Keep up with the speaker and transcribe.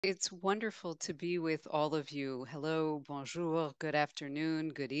It's wonderful to be with all of you. Hello, bonjour, good afternoon,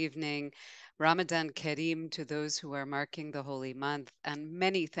 good evening. Ramadan Kareem to those who are marking the holy month, and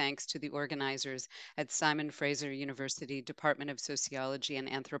many thanks to the organizers at Simon Fraser University Department of Sociology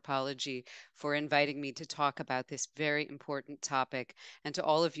and Anthropology for inviting me to talk about this very important topic, and to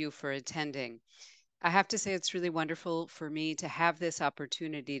all of you for attending. I have to say, it's really wonderful for me to have this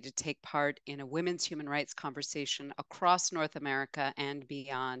opportunity to take part in a women's human rights conversation across North America and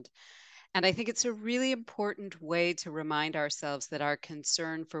beyond. And I think it's a really important way to remind ourselves that our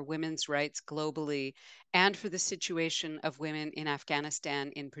concern for women's rights globally and for the situation of women in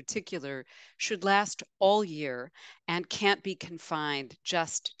Afghanistan in particular should last all year and can't be confined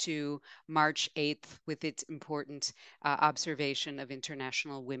just to March 8th with its important observation of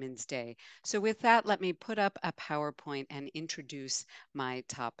International Women's Day. So, with that, let me put up a PowerPoint and introduce my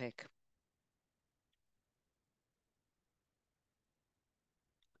topic.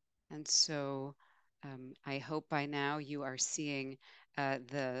 And so I hope by now you are seeing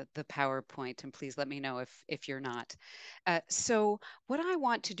the PowerPoint, and please let me know if you're not. So what I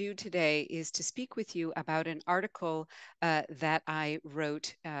want to do today is to speak with you about an article that I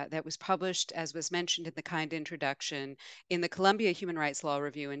wrote that was published, as was mentioned in the kind introduction, in the Columbia Human Rights Law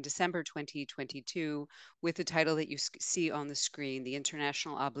Review in December 2022, with the title that you see on the screen, The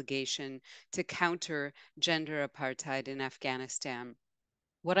International Obligation to Counter Gender Apartheid in Afghanistan.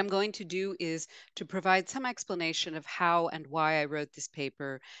 What I'm going to do is to provide some explanation of how and why I wrote this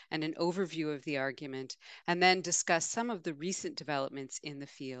paper and an overview of the argument, and then discuss some of the recent developments in the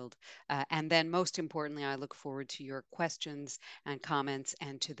field. And then, most importantly, I look forward to your questions and comments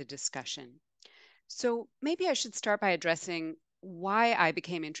and to the discussion. So maybe I should start by addressing why I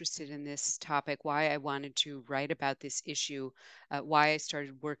became interested in this topic, why I wanted to write about this issue, why I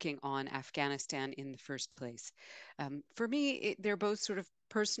started working on Afghanistan in the first place. For me, they're both sort of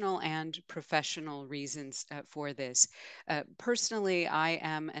personal and professional reasons for this. Personally, I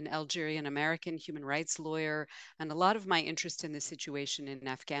am an Algerian American human rights lawyer, and a lot of my interest in the situation in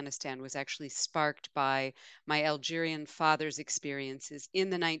Afghanistan was actually sparked by my Algerian father's experiences in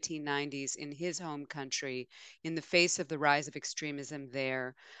the 1990s in his home country, in the face of the rise of extremism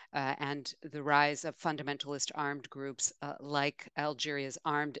there and the rise of fundamentalist armed groups like Algeria's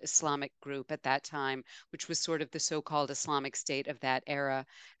armed Islamic group at that time, which was sort of the so called Islamic State of that era,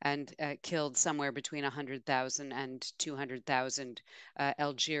 and killed somewhere between 100,000 and 200,000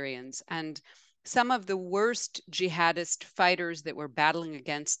 Algerians. And some of the worst jihadist fighters that were battling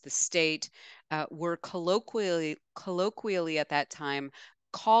against the state were colloquially at that time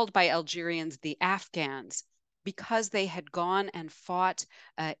called by Algerians the Afghans, because they had gone and fought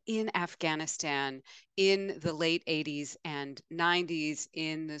in Afghanistan in the late 80s and 90s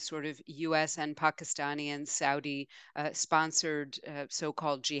in the sort of US and Pakistani and Saudi sponsored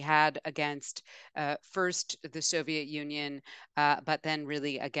so-called jihad against first the Soviet Union, but then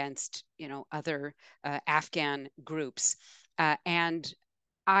really against, other Afghan groups. And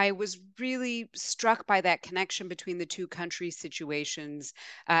I was really struck by that connection between the two country situations.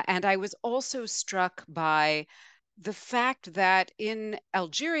 And I was also struck by the fact that in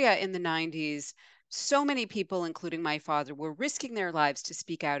Algeria in the 90s, so many people, including my father, were risking their lives to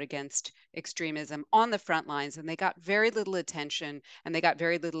speak out against extremism on the front lines, and they got very little attention and they got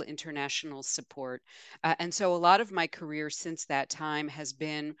very little international support. And so a lot of my career since that time has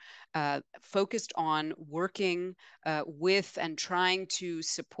been focused on working with and trying to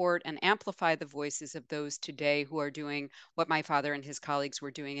support and amplify the voices of those today who are doing what my father and his colleagues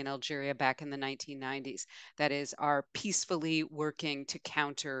were doing in Algeria back in the 1990s. That is, are peacefully working to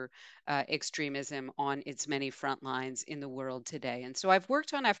counter extremism on its many front lines in the world today. And so I've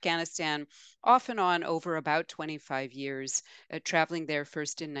worked on Afghanistan off and on over about 25 years, traveling there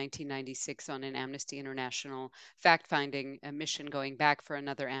first in 1996 on an Amnesty International fact finding mission, going back for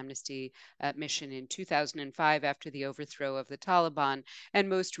another Amnesty mission in 2005 after the overthrow of the Taliban, and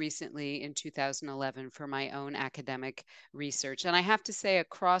most recently in 2011 for my own academic research. And I have to say,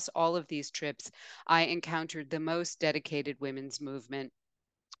 across all of these trips, I encountered the most dedicated women's movement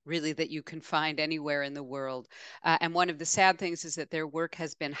really that you can find anywhere in the world. And one of the sad things is that their work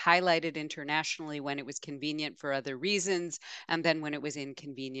has been highlighted internationally when it was convenient for other reasons, and then when it was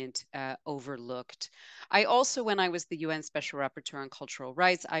inconvenient, overlooked. I also, when I was the UN Special Rapporteur on Cultural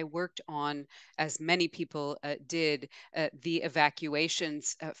Rights, I worked on, as many people did, the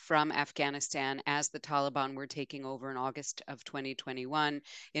evacuations from Afghanistan as the Taliban were taking over in August of 2021.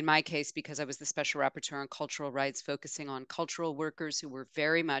 In my case, because I was the Special Rapporteur on Cultural Rights, focusing on cultural workers who were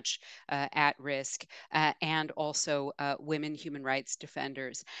very much at risk, and also women human rights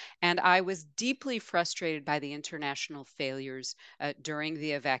defenders. And I was deeply frustrated by the international failures during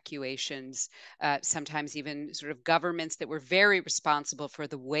the evacuations, sometimes even sort of governments that were very responsible for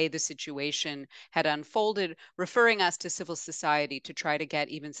the way the situation had unfolded, referring us to civil society to try to get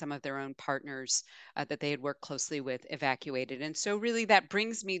even some of their own partners that they had worked closely with evacuated. And so, really, that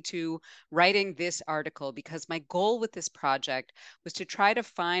brings me to writing this article, because my goal with this project was to try to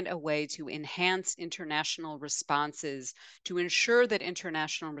find a way to enhance international responses, to ensure that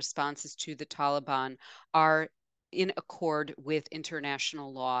international responses to the Taliban are in accord with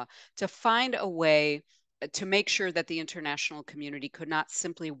international law, to find a way to make sure that the international community could not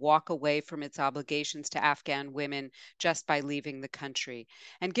simply walk away from its obligations to Afghan women just by leaving the country.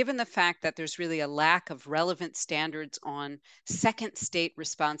 And given the fact that there's really a lack of relevant standards on second state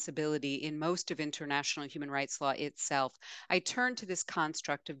responsibility in most of international human rights law itself, I turn to this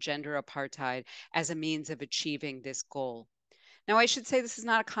construct of gender apartheid as a means of achieving this goal. Now, I should say this is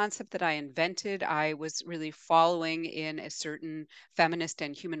not a concept that I invented. I was really following in a certain feminist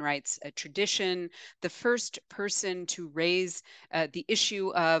and human rights tradition. The first person to raise the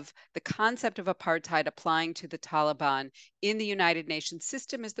issue of the concept of apartheid applying to the Taliban in the United Nations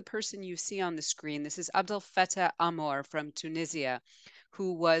system is the person you see on the screen. This is Abdel Fattah Amor from Tunisia,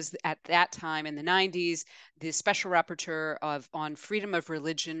 who was at that time in the 90s the special rapporteur on freedom of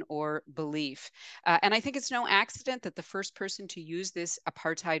religion or belief. And I think it's no accident that the first person to use this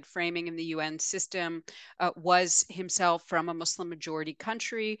apartheid framing in the UN system was himself from a Muslim majority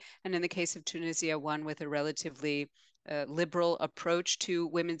country, and in the case of Tunisia, one with a relatively liberal approach to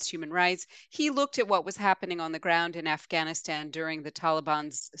women's human rights. He looked at what was happening on the ground in Afghanistan during the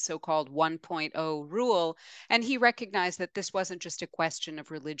Taliban's so-called 1.0 rule, and he recognized that this wasn't just a question of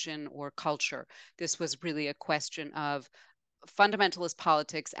religion or culture. This was really a question of fundamentalist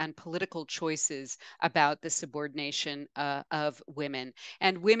politics and political choices about the subordination of women.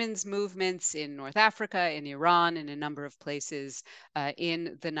 And women's movements in North Africa, in Iran, in a number of places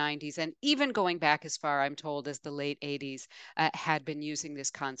in the 90s, and even going back as far, I'm told, as the late 80s, had been using this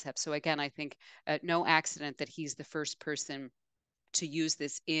concept. So again, I think no accident that he's the first person to use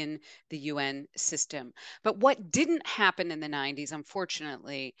this in the UN system. But what didn't happen in the 90s,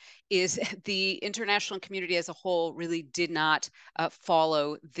 unfortunately, is the international community as a whole really did not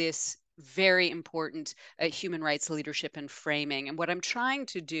follow this very important human rights leadership and framing. And what I'm trying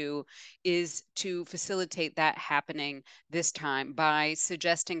to do is to facilitate that happening this time by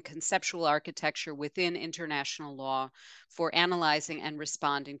suggesting conceptual architecture within international law for analyzing and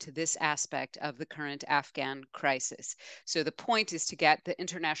responding to this aspect of the current Afghan crisis. So the point is to get the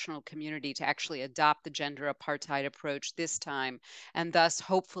international community to actually adopt the gender apartheid approach this time, and thus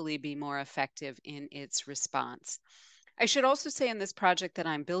hopefully be more effective in its response. I should also say in this project that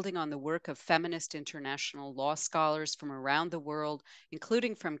I'm building on the work of feminist international law scholars from around the world,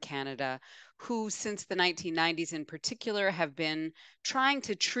 including from Canada, who since the 1990s in particular have been trying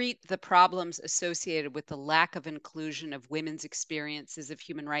to treat the problems associated with the lack of inclusion of women's experiences of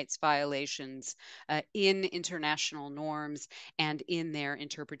human rights violations in international norms and in their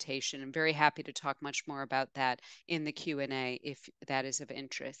interpretation. I'm very happy to talk much more about that in the Q&A if that is of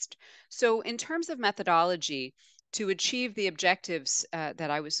interest. So in terms of methodology, to achieve the objectives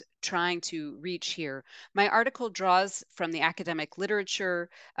that I was trying to reach here, my article draws from the academic literature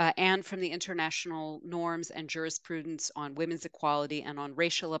and from the international norms and jurisprudence on women's equality and on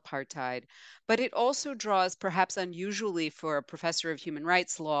racial apartheid. But it also draws, perhaps unusually for a professor of human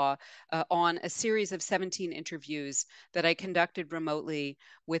rights law, on a series of 17 interviews that I conducted remotely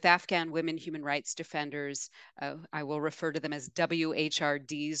with Afghan women human rights defenders. I will refer to them as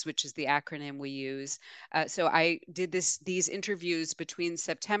WHRDs, which is the acronym we use. So I did these interviews between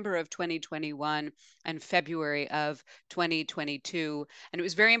September of 2021 and February of 2022. And it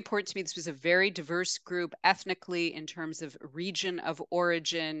was very important to me. This was a very diverse group ethnically in terms of region of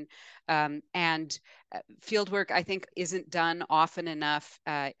origin, and fieldwork, I think, isn't done often enough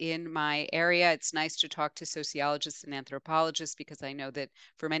in my area. It's nice to talk to sociologists and anthropologists because I know that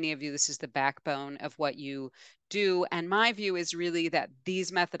for many of you, this is the backbone of what you do. And my view is really that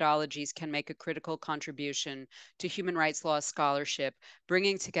these methodologies can make a critical contribution to human rights law scholarship,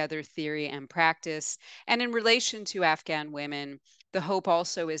 bringing together theory and practice. And in relation to Afghan women, the hope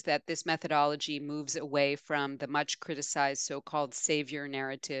also is that this methodology moves away from the much criticized so-called savior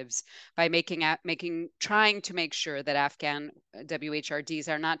narratives by trying to make sure that Afghan WHRDs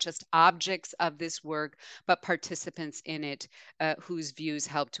are not just objects of this work, but participants in it whose views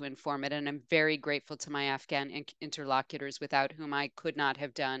help to inform it. And I'm very grateful to my Afghan interlocutors without whom I could not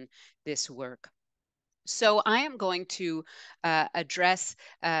have done this work. So I am going to address,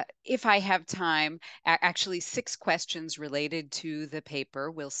 if I have time, actually 6 questions related to the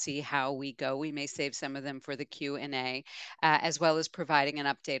paper. We'll see how we go. We may save some of them for the Q&A, as well as providing an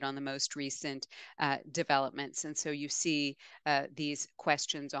update on the most recent developments. And so you see these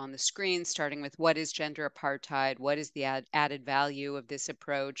questions on the screen, starting with what is gender apartheid? What is the added value of this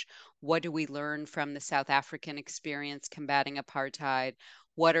approach? What do we learn from the South African experience combating apartheid?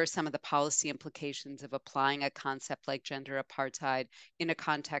 What are some of the policy implications of applying a concept like gender apartheid in a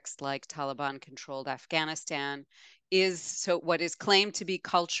context like Taliban-controlled Afghanistan? What is claimed to be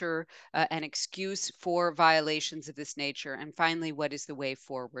culture an excuse for violations of this nature? And finally, what is the way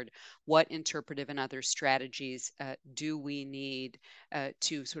forward? What interpretive and other strategies do we need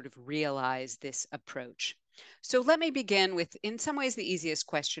to sort of realize this approach? So let me begin with, in some ways, the easiest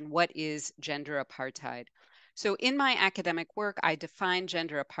question: what is gender apartheid? So in my academic work, I define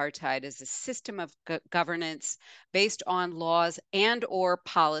gender apartheid as a system of governance based on laws and or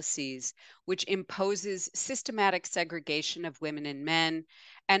policies which imposes systematic segregation of women and men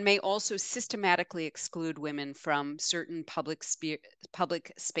and may also systematically exclude women from certain public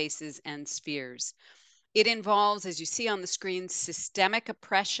spaces and spheres. It involves, as you see on the screen, systemic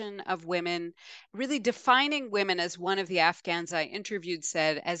oppression of women, really defining women, as one of the Afghans I interviewed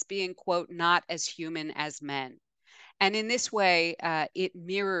said, as being, quote, not as human as men. And in this way, it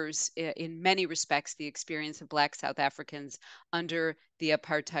mirrors, in many respects, the experience of Black South Africans under the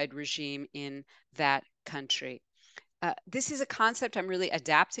apartheid regime in that country. This is a concept I'm really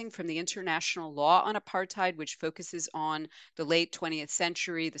adapting from the international law on apartheid, which focuses on the late 20th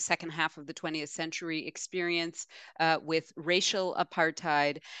century, the second half of the 20th century experience with racial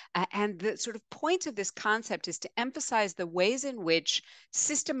apartheid. And the sort of point of this concept is to emphasize the ways in which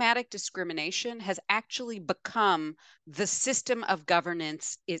systematic discrimination has actually become the system of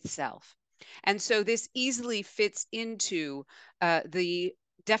governance itself. And so this easily fits into the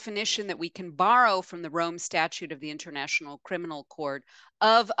definition that we can borrow from the Rome Statute of the International Criminal Court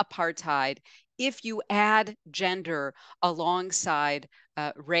of apartheid if you add gender alongside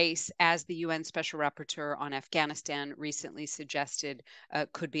race, as the UN Special Rapporteur on Afghanistan recently suggested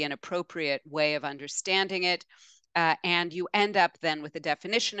could be an appropriate way of understanding it. And you end up then with the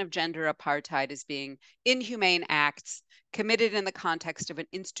definition of gender apartheid as being inhumane acts committed in the context of an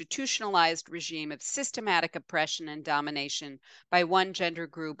institutionalized regime of systematic oppression and domination by one gender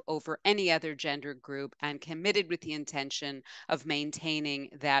group over any other gender group, and committed with the intention of maintaining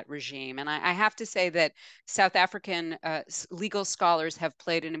that regime. And I have to say that South African legal scholars have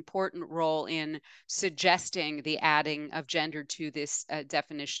played an important role in suggesting the adding of gender to this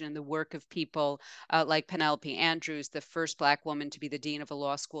definition in the work of people like Penelope Andrews, the first Black woman to be the dean of a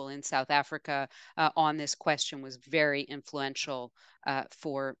law school in South Africa on this question, was very influential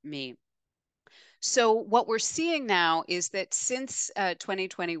for me. So what we're seeing now is that since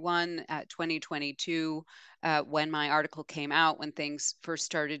 2021, 2022, when my article came out, when things first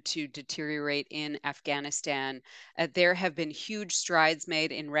started to deteriorate in Afghanistan, there have been huge strides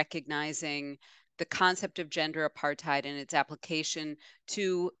made in recognizing the concept of gender apartheid and its application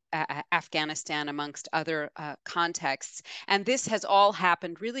to Afghanistan, amongst other contexts. And this has all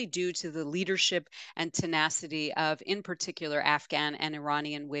happened really due to the leadership and tenacity of, in particular, Afghan and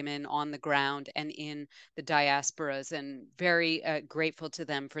Iranian women on the ground and in the diasporas, and very grateful to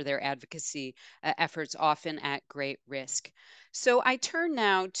them for their advocacy efforts, often at great risk. So I turn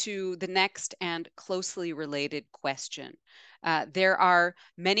now to the next and closely related question. There are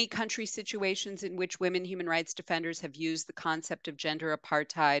many country situations in which women human rights defenders have used the concept of gender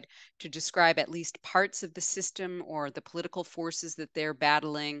apartheid to describe at least parts of the system or the political forces that they're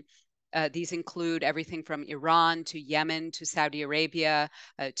battling. These include everything from Iran to Yemen to Saudi Arabia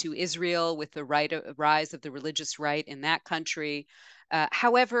to Israel, with the rise of the religious right in that country.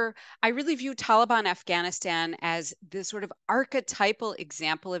 However, I really view Taliban Afghanistan as the sort of archetypal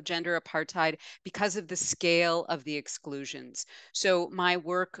example of gender apartheid because of the scale of the exclusions. So my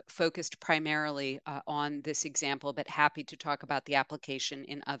work focused primarily on this example, but happy to talk about the application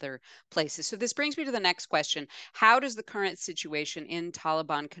in other places. So this brings me to the next question. How does the current situation in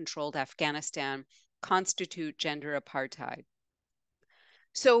Taliban-controlled Afghanistan constitute gender apartheid?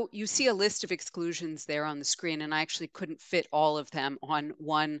 So you see a list of exclusions there on the screen, and I actually couldn't fit all of them on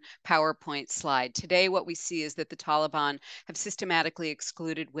one PowerPoint slide. Today, what we see is that the Taliban have systematically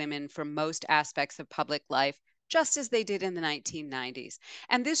excluded women from most aspects of public life, just as they did in the 1990s.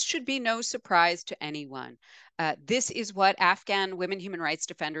 And this should be no surprise to anyone. This is what Afghan women human rights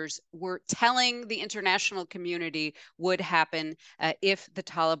defenders were telling the international community would happen if the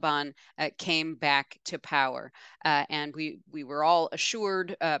Taliban came back to power. And we were all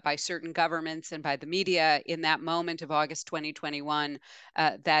assured by certain governments and by the media in that moment of August 2021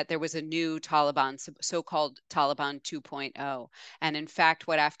 that there was a new Taliban, so-called Taliban 2.0. And in fact,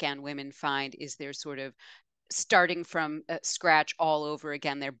 what Afghan women find is they're sort of starting from scratch all over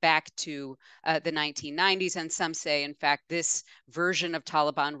again. They're back to the 1990s. And some say, in fact, this version of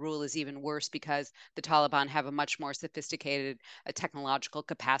Taliban rule is even worse because the Taliban have a much more sophisticated technological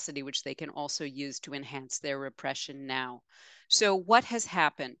capacity, which they can also use to enhance their repression now. So, what has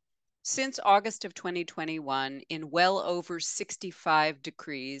happened? Since August of 2021, in well over 65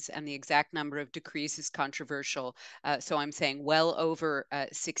 decrees, and the exact number of decrees is controversial, so I'm saying well over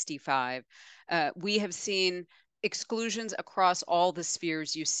 65, we have seen exclusions across all the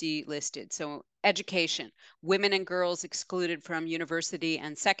spheres you see listed. So, education, women and girls excluded from university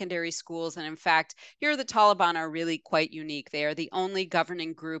and secondary schools. And in fact, here the Taliban are really quite unique. They are the only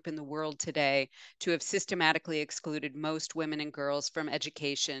governing group in the world today to have systematically excluded most women and girls from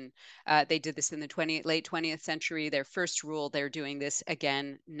education. They did this in the late 20th century. Their first rule, they're doing this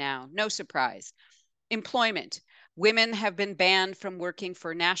again now. No surprise. Employment. Women have been banned from working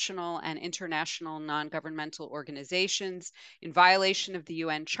for national and international non-governmental organizations. In violation of the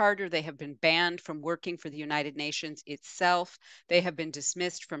UN Charter, they have been banned from working for the United Nations itself. They have been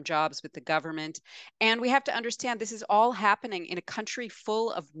dismissed from jobs with the government. And we have to understand this is all happening in a country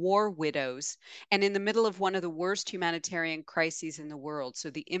full of war widows and in the middle of one of the worst humanitarian crises in the world. So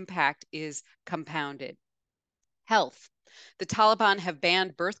the impact is compounded. Health. The Taliban have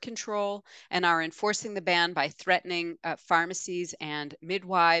banned birth control and are enforcing the ban by threatening pharmacies and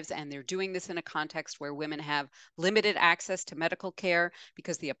midwives. And they're doing this in a context where women have limited access to medical care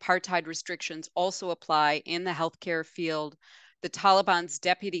because the apartheid restrictions also apply in the healthcare field. The Taliban's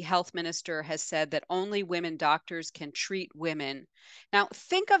deputy health minister has said that only women doctors can treat women. Now,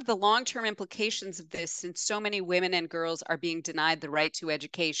 think of the long term implications of this since so many women and girls are being denied the right to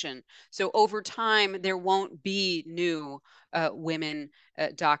education. So, over time, there won't be new women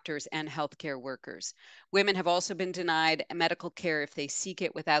doctors and healthcare workers. Women have also been denied medical care if they seek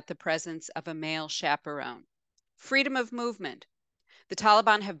it without the presence of a male chaperone. Freedom of movement. The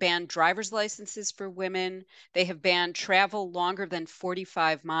Taliban have banned driver's licenses for women. They have banned travel longer than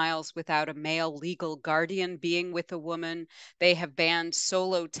 45 miles without a male legal guardian being with a woman. They have banned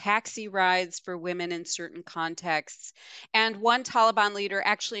solo taxi rides for women in certain contexts. And one Taliban leader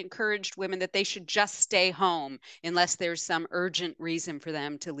actually encouraged women that they should just stay home unless there's some urgent reason for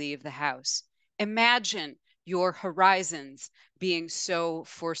them to leave the house. Imagine your horizons being so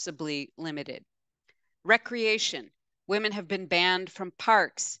forcibly limited. Recreation. Women have been banned from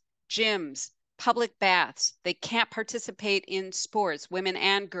parks, gyms, public baths. They can't participate in sports, women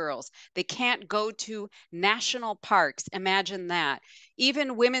and girls. They can't go to national parks. Imagine that.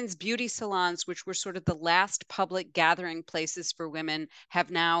 Even women's beauty salons, which were sort of the last public gathering places for women,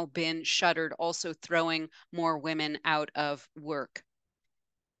 have now been shuttered, also throwing more women out of work.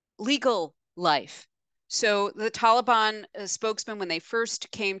 Legal life. So the Taliban spokesman, when they first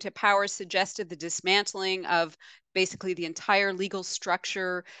came to power, suggested the dismantling of basically the entire legal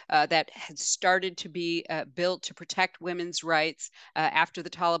structure that had started to be built to protect women's rights after the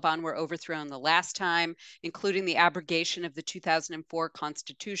Taliban were overthrown the last time, including the abrogation of the 2004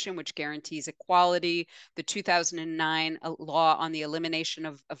 Constitution, which guarantees equality, the 2009 law on the elimination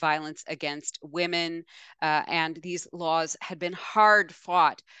of violence against women. And these laws had been hard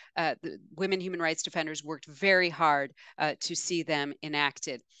fought. The women human rights defenders worked very hard to see them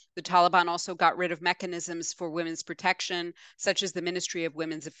enacted. The Taliban also got rid of mechanisms for women's protection, such as the Ministry of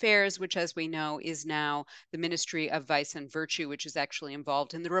Women's Affairs, which, as we know, is now the Ministry of Vice and Virtue, which is actually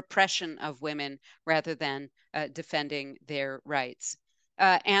involved in the repression of women rather than defending their rights.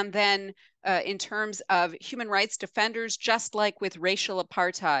 And then in terms of human rights defenders, just like with racial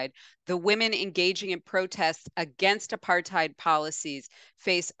apartheid, the women engaging in protests against apartheid policies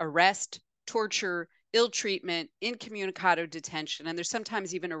face arrest, torture, ill treatment, incommunicado detention, and they're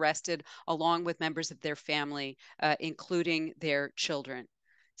sometimes even arrested along with members of their family, including their children.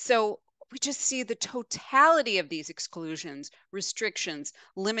 So we just see the totality of these exclusions, restrictions,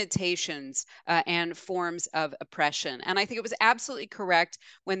 limitations, and forms of oppression. And I think it was absolutely correct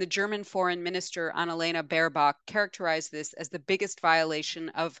when the German Foreign Minister Annalena Baerbock characterized this as the biggest violation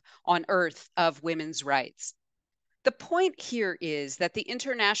on earth of women's rights. The point here is that the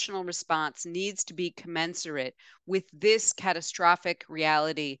international response needs to be commensurate with this catastrophic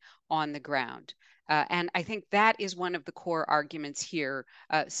reality on the ground. And I think that is one of the core arguments here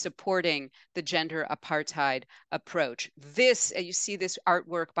supporting the gender apartheid approach. This, you see this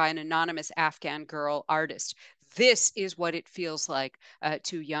artwork by an anonymous Afghan girl artist. This is what it feels like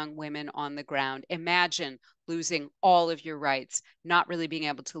to young women on the ground. Imagine losing all of your rights, not really being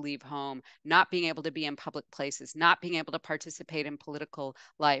able to leave home, not being able to be in public places, not being able to participate in political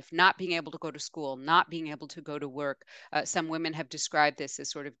life, not being able to go to school, not being able to go to work. Some women have described this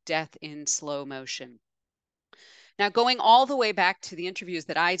as sort of death in slow motion. Now, going all the way back to the interviews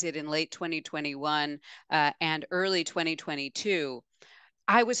that I did in late 2021 and early 2022,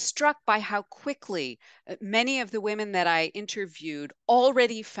 I was struck by how quickly many of the women that I interviewed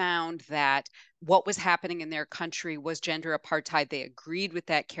already found that what was happening in their country was gender apartheid. They agreed with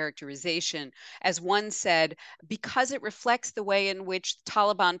that characterization. As one said, because it reflects the way in which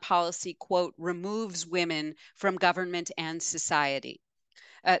Taliban policy, quote, removes women from government and society.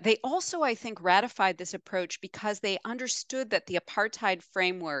 They also, I think, ratified this approach because they understood that the apartheid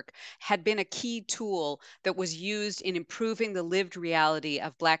framework had been a key tool that was used in improving the lived reality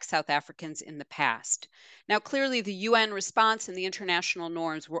of Black South Africans in the past. Now, clearly, the UN response and the international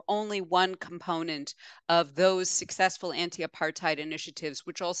norms were only one component of those successful anti apartheid initiatives,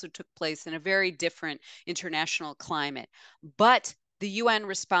 which also took place in a very different international climate. But the UN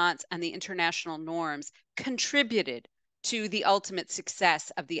response and the international norms contributed to the ultimate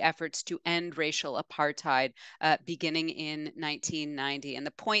success of the efforts to end racial apartheid beginning in 1990. And the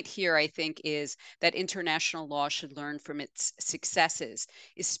point here, I think, is that international law should learn from its successes,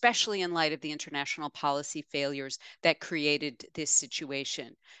 especially in light of the international policy failures that created this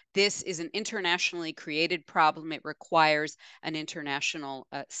situation. This is an internationally created problem. It requires an international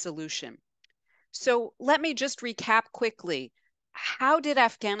solution. So let me just recap quickly. How did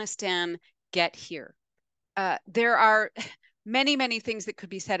Afghanistan get here? There are many, many things that could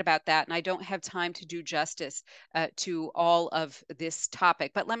be said about that, and I don't have time to do justice to all of this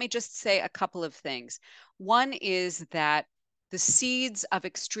topic. But let me just say a couple of things. One is that the seeds of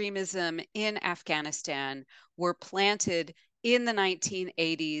extremism in Afghanistan were planted in the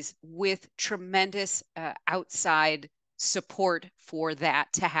 1980s with tremendous outside support for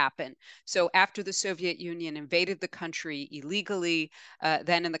that to happen. So after the Soviet Union invaded the country illegally,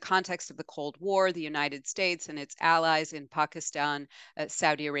 then in the context of the Cold War, the United States and its allies in Pakistan,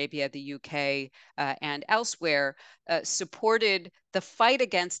 Saudi Arabia, the UK, and elsewhere supported the fight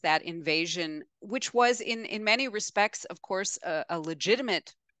against that invasion, which was in many respects, of course, a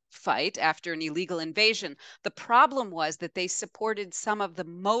legitimate fight after an illegal invasion. The problem was that they supported some of the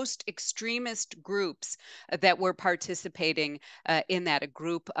most extremist groups that were participating in that, a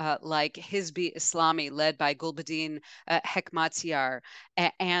group like Hizb Islami, led by Gulbuddin Hekmatyar.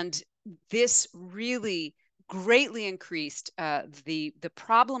 And this really greatly increased the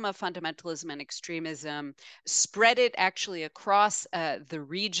problem of fundamentalism and extremism, spread it actually across the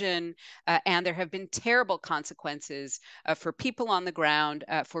region, and there have been terrible consequences for people on the ground,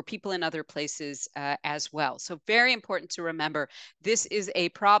 for people in other places as well. So very important to remember, this is a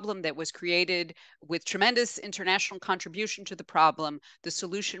problem that was created with tremendous international contribution to the problem. The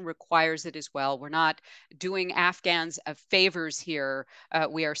solution requires it as well. We're not doing Afghans favors here.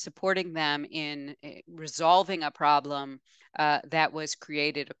 We are supporting them in resolving a problem that was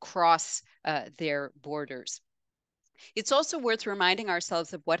created across their borders. It's also worth reminding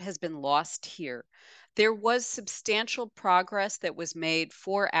ourselves of what has been lost here. There was substantial progress that was made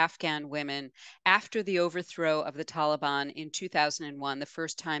for Afghan women after the overthrow of the Taliban in 2001, the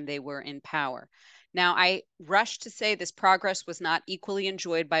first time they were in power. Now, I rush to say this progress was not equally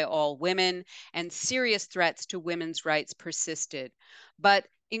enjoyed by all women, and serious threats to women's rights persisted. But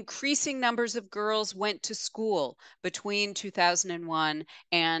increasing numbers of girls went to school between 2001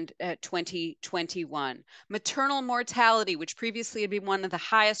 and 2021. Maternal mortality, which previously had been one of the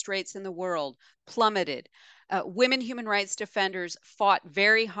highest rates in the world, plummeted. Women human rights defenders fought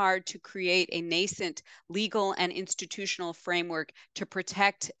very hard to create a nascent legal and institutional framework to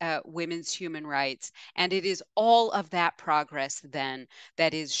protect women's human rights. And it is all of that progress then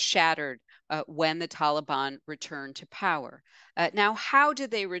that is shattered when the Taliban returned to power. Now, how did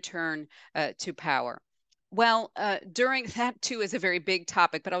they return to power? Well, during that too is a very big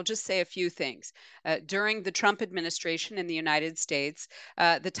topic, but I'll just say a few things. During the Trump administration in the United States,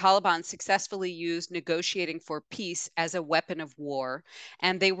 the Taliban successfully used negotiating for peace as a weapon of war,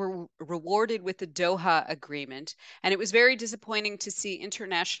 and they were rewarded with the Doha Agreement. And it was very disappointing to see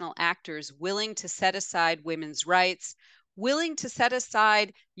international actors willing to set aside women's rights, willing to set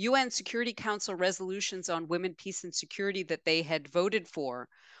aside UN Security Council resolutions on women, peace, and security that they had voted for,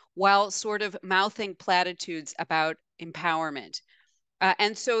 while sort of mouthing platitudes about empowerment.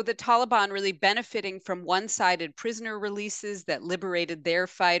 And so the Taliban really benefiting from one-sided prisoner releases that liberated their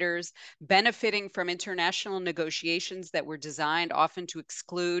fighters, benefiting from international negotiations that were designed often to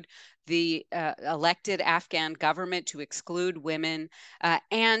exclude the elected Afghan government, to exclude women,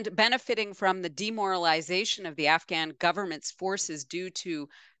 and benefiting from the demoralization of the Afghan government's forces due to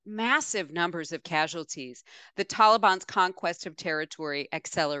massive numbers of casualties. The Taliban's conquest of territory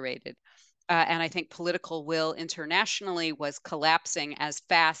accelerated. And I think political will internationally was collapsing as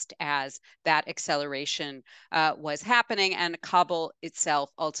fast as that acceleration was happening. And Kabul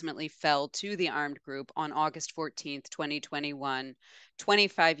itself ultimately fell to the armed group on August 14th, 2021,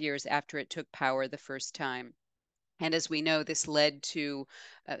 25 years after it took power the first time. And as we know, this led to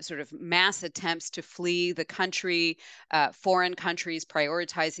sort of mass attempts to flee the country, foreign countries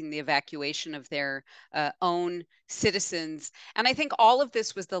prioritizing the evacuation of their own citizens. And I think all of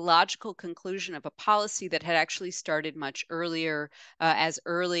this was the logical conclusion of a policy that had actually started much earlier, as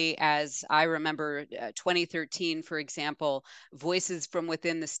early as I remember 2013, for example, voices from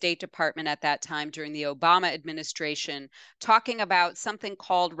within the State Department at that time during the Obama administration talking about something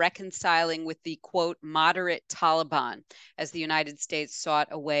called reconciling with the quote moderate Taliban as the United States sought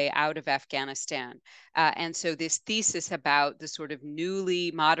a way out of Afghanistan. And so this thesis about the sort of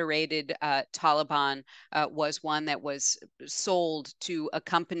newly moderated Taliban was one that was sold to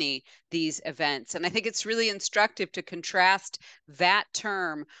accompany these events. And I think it's really instructive to contrast that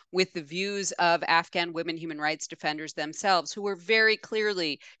term with the views of Afghan women human rights defenders themselves, who were very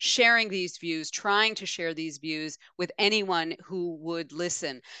clearly sharing these views, trying to share these views with anyone who would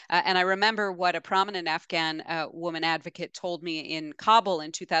listen. And I remember what a prominent Afghan woman advocate told me in Kabul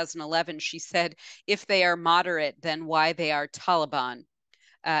in 2011. She said, if they are moderate, then why they are Taliban?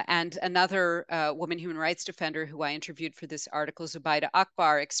 And another woman human rights defender who I interviewed for this article, Zubaida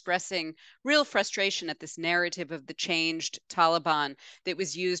Akbar, expressing real frustration at this narrative of the changed Taliban that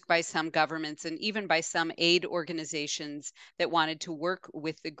was used by some governments and even by some aid organizations that wanted to work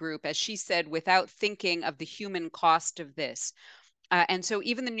with the group, as she said, without thinking of the human cost of this. And so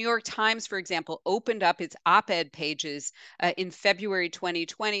even the New York Times, for example, opened up its op-ed pages in February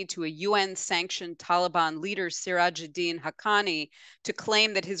 2020 to a UN-sanctioned Taliban leader, Sirajuddin Haqqani, to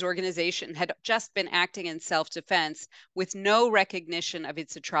claim that his organization had just been acting in self-defense with no recognition of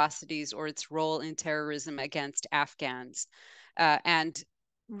its atrocities or its role in terrorism against Afghans. And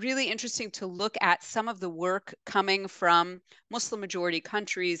really interesting to look at some of the work coming from Muslim majority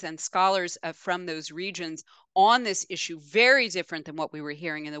countries and scholars from those regions on this issue, very different than what we were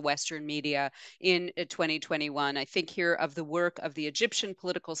hearing in the Western media in 2021. I think here of the work of the Egyptian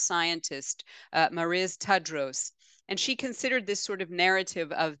political scientist, Mariz Tadros. And she considered this sort of narrative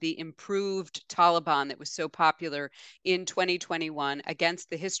of the improved Taliban that was so popular in 2021 against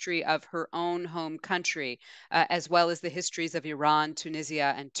the history of her own home country, as well as the histories of Iran,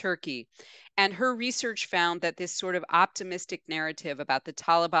 Tunisia, and Turkey. And her research found that this sort of optimistic narrative about the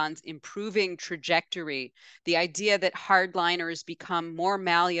Taliban's improving trajectory, the idea that hardliners become more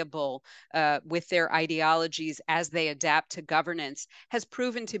malleable with their ideologies as they adapt to governance, has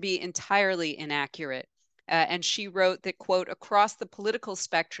proven to be entirely inaccurate. And she wrote that, quote, across the political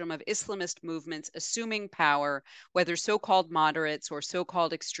spectrum of Islamist movements assuming power, whether so-called moderates or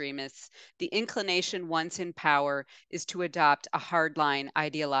so-called extremists, the inclination once in power is to adopt a hardline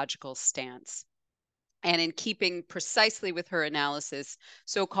ideological stance. And in keeping precisely with her analysis,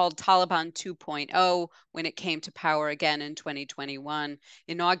 so-called Taliban 2.0, when it came to power again in 2021,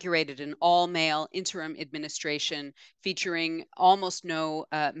 inaugurated an all-male interim administration featuring almost no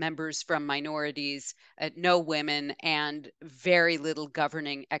members from minorities, no women, and very little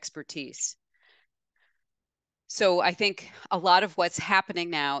governing expertise. So I think a lot of what's happening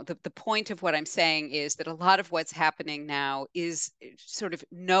now, the point of what I'm saying is that a lot of what's happening now is sort of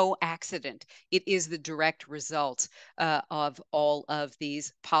no accident. It is the direct result of all of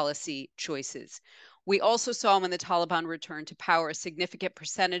these policy choices. We also saw when the Taliban returned to power, a significant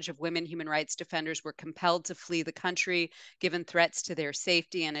percentage of women human rights defenders were compelled to flee the country, given threats to their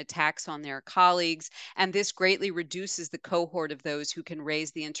safety and attacks on their colleagues. And this greatly reduces the cohort of those who can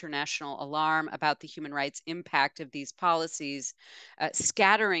raise the international alarm about the human rights impact of these policies,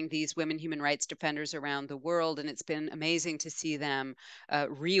 scattering these women human rights defenders around the world. And it's been amazing to see them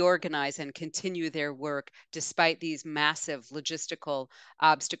reorganize and continue their work despite these massive logistical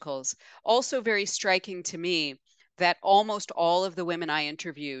obstacles. Also very striking to me that almost all of the women I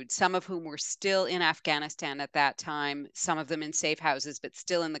interviewed, some of whom were still in Afghanistan at that time, some of them in safe houses, but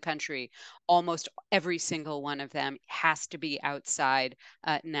still in the country, almost every single one of them has to be outside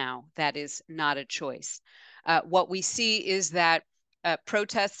now. That is not a choice. What we see is that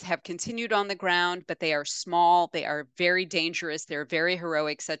Protests have continued on the ground, but they are small. They are very dangerous. They're very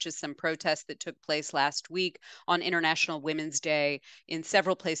heroic, such as some protests that took place last week on International Women's Day in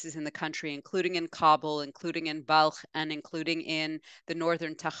several places in the country, including in Kabul, including in Balkh, and including in the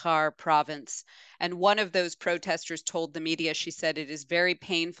northern Takhar province. And one of those protesters told the media, she said, "It is very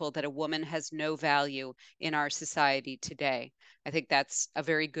painful that a woman has no value in our society today." I think that's a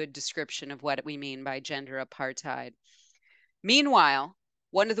very good description of what we mean by gender apartheid. Meanwhile,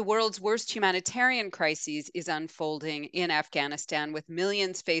 one of the world's worst humanitarian crises is unfolding in Afghanistan, with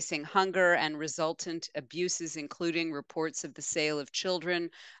millions facing hunger and resultant abuses, including reports of the sale of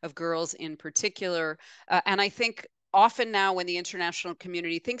children, of girls in particular. And I think often now, when the international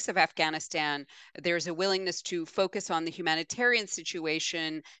community thinks of Afghanistan, there's a willingness to focus on the humanitarian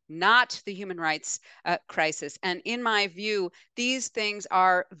situation, not the human rights crisis. And in my view, these things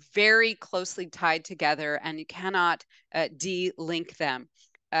are very closely tied together, and you cannot de-link them.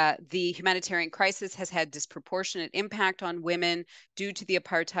 The humanitarian crisis has had disproportionate impact on women due to the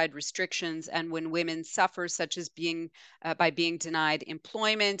apartheid restrictions, and when women suffer, such as by being denied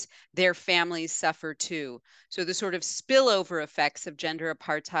employment, their families suffer too. So the sort of spillover effects of gender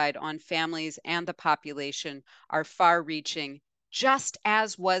apartheid on families and the population are far-reaching, just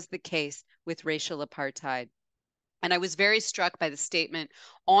as was the case with racial apartheid. And I was very struck by the statement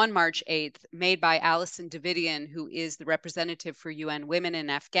on March 8th made by Alison Davidian, who is the representative for UN Women in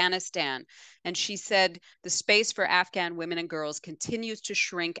Afghanistan. And she said, "The space for Afghan women and girls continues to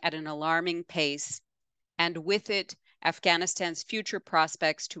shrink at an alarming pace, and with it, Afghanistan's future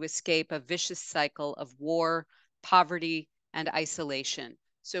prospects to escape a vicious cycle of war, poverty, and isolation."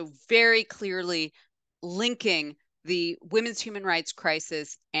 So very clearly linking the women's human rights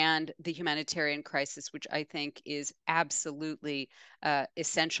crisis and the humanitarian crisis, which I think is absolutely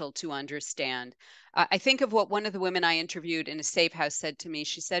essential to understand. I think of what one of the women I interviewed in a safe house said to me.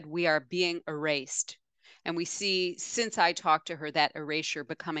 She said, "We are being erased." And we see, since I talked to her, that erasure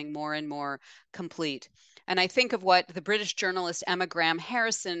becoming more and more complete. And I think of what the British journalist Emma Graham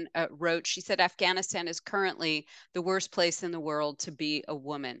Harrison wrote. She said, "Afghanistan is currently the worst place in the world to be a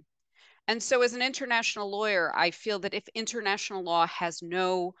woman." And so, as an international lawyer, I feel that if international law has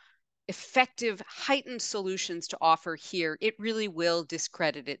no effective, heightened solutions to offer here, it really will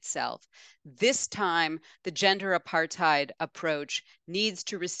discredit itself. This time, the gender apartheid approach needs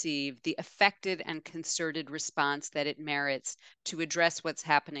to receive the effective and concerted response that it merits to address what's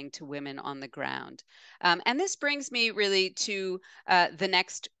happening to women on the ground. And this brings me really to the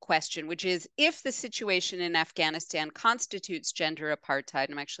next question, which is, if the situation in Afghanistan constitutes gender apartheid,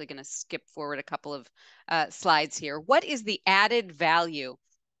 I'm actually going to skip forward a couple of slides here, what is the added value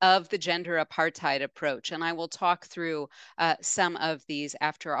of the gender apartheid approach? And I will talk through some of these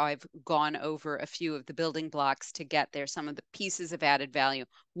after I've gone over a few of the building blocks to get there, some of the pieces of added value.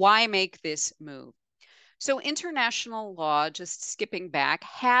 Why make this move? So international law, just skipping back,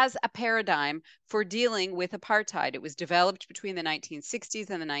 has a paradigm for dealing with apartheid. It was developed between the 1960s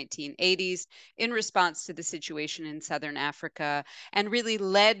and the 1980s in response to the situation in Southern Africa, and really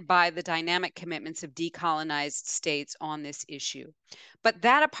led by the dynamic commitments of decolonized states on this issue. But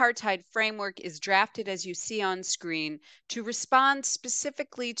that apartheid framework is drafted, as you see on screen, to respond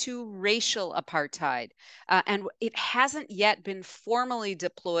specifically to racial apartheid. And it hasn't yet been formally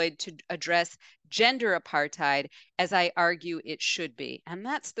deployed to address gender apartheid, as I argue it should be. And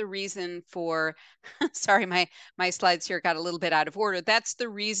that's the reason for, sorry, my slides here got a little bit out of order. That's the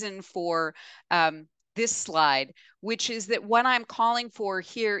reason for this slide, which is that what I'm calling for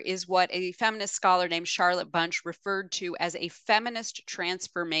here is what a feminist scholar named Charlotte Bunch referred to as a feminist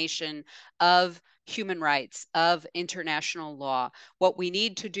transformation of human rights, of international law. What we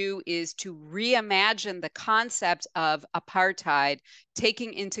need to do is to reimagine the concept of apartheid,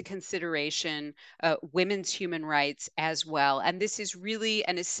 taking into consideration women's human rights as well. And this is really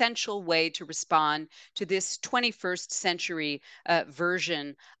an essential way to respond to this 21st century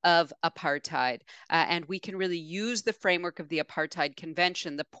version of apartheid. And we can really use the framework of the Apartheid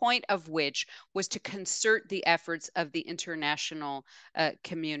Convention, the point of which was to concert the efforts of the international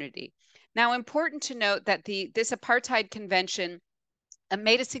community. Now, important to note that this Apartheid Convention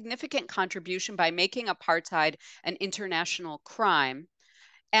made a significant contribution by making apartheid an international crime.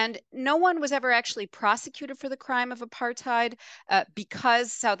 And no one was ever actually prosecuted for the crime of apartheid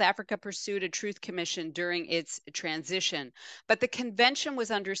because South Africa pursued a truth commission during its transition. But the convention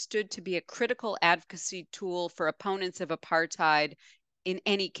was understood to be a critical advocacy tool for opponents of apartheid in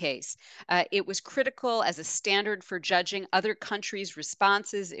any case. It was critical as a standard for judging other countries'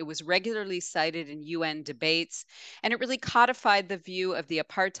 responses. It was regularly cited in UN debates, and it really codified the view of the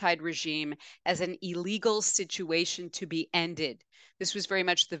apartheid regime as an illegal situation to be ended. This was very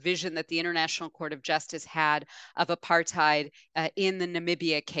much the vision that the International Court of Justice had of apartheid in the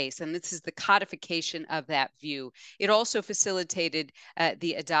Namibia case, and this is the codification of that view. It also facilitated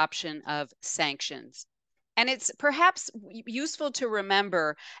the adoption of sanctions. And it's perhaps useful to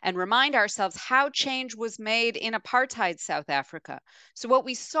remember and remind ourselves how change was made in apartheid South Africa. So, what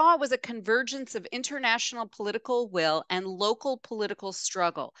we saw was a convergence of international political will and local political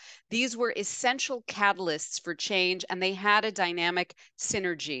struggle. These were essential catalysts for change, and they had a dynamic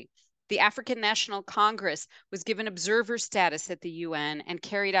synergy. The African National Congress was given observer status at the UN and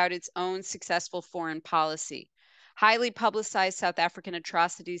carried out its own successful foreign policy. Highly publicized South African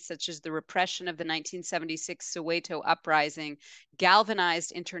atrocities, such as the repression of the 1976 Soweto uprising,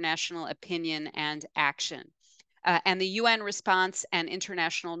 galvanized international opinion and action. And the UN response and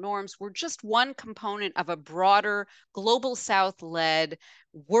international norms were just one component of a broader global South led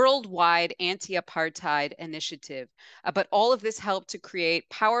worldwide anti apartheid initiative. But all of this helped to create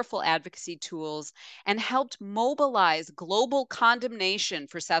powerful advocacy tools and helped mobilize global condemnation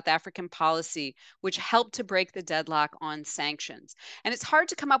for South African policy, which helped to break the deadlock on sanctions. And it's hard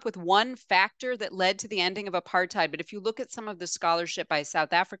to come up with one factor that led to the ending of apartheid, but if you look at some of the scholarship by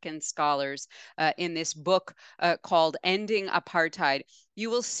South African scholars in this book called Ending Apartheid, you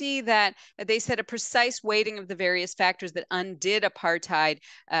will see that they said a precise weighting of the various factors that undid apartheid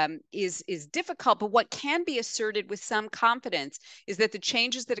is difficult, but what can be asserted with some confidence is that the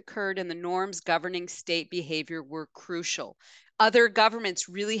changes that occurred in the norms governing state behavior were crucial. Other governments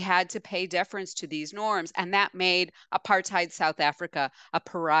really had to pay deference to these norms, and that made apartheid South Africa a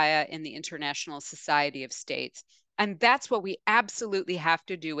pariah in the international society of states. And that's what we absolutely have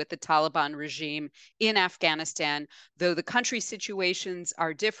to do with the Taliban regime in Afghanistan. Though the country situations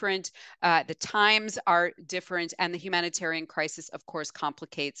are different, the times are different, and the humanitarian crisis, of course,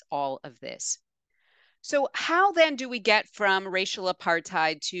 complicates all of this. So, how then do we get from racial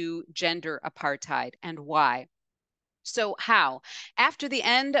apartheid to gender apartheid, and why? So, how? After the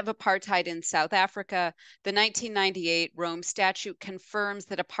end of apartheid in South Africa, the 1998 Rome Statute confirms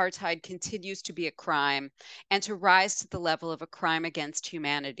that apartheid continues to be a crime and to rise to the level of a crime against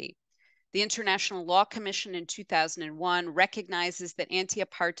humanity. The International Law Commission in 2001 recognizes that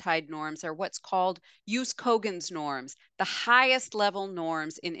anti-apartheid norms are what's called Jus Cogens norms, the highest level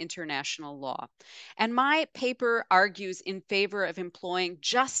norms in international law. And my paper argues in favor of employing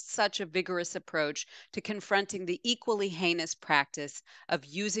just such a vigorous approach to confronting the equally heinous practice of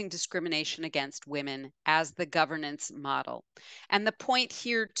using discrimination against women as the governance model. And the point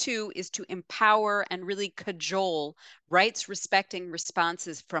here, too, is to empower and really cajole rights respecting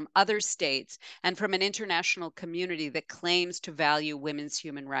responses from other states and from an international community that claims to value women's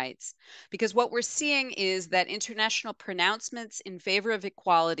human rights. Because what we're seeing is that international pronouncements in favor of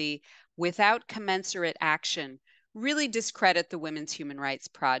equality without commensurate action really discredit the Women's Human Rights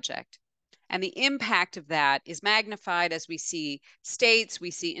Project. And the impact of that is magnified as we see states,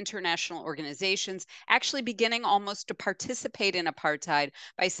 we see international organizations actually beginning almost to participate in apartheid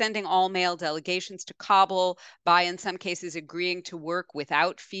by sending all male delegations to Kabul, by in some cases agreeing to work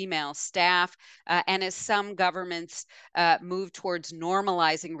without female staff. And as some governments move towards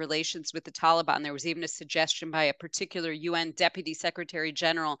normalizing relations with the Taliban, there was even a suggestion by a particular UN Deputy Secretary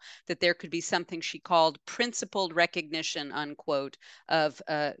General that there could be something she called principled recognition, unquote, of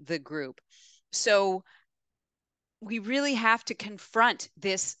the group. So we really have to confront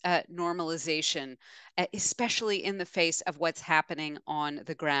this normalization, especially in the face of what's happening on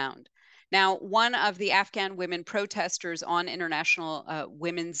the ground. Now, one of the Afghan women protesters on International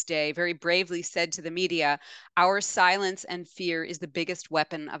Women's Day very bravely said to the media, "Our silence and fear is the biggest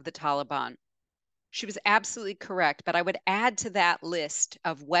weapon of the Taliban." She was absolutely correct, but I would add to that list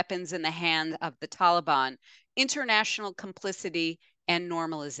of weapons in the hand of the Taliban international complicity and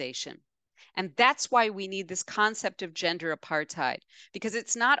normalization. And that's why we need this concept of gender apartheid, because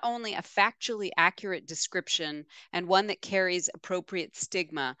it's not only a factually accurate description and one that carries appropriate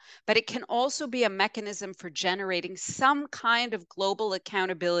stigma, but it can also be a mechanism for generating some kind of global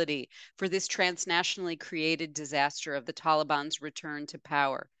accountability for this transnationally created disaster of the Taliban's return to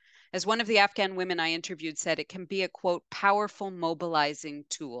power. As one of the Afghan women I interviewed said, it can be a quote, powerful mobilizing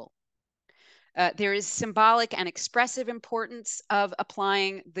tool. There is symbolic and expressive importance of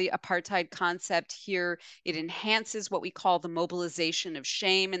applying the apartheid concept here. It enhances what we call the mobilization of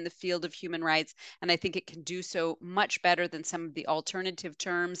shame in the field of human rights, and I think it can do so much better than some of the alternative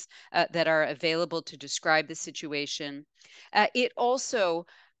terms that are available to describe the situation. It also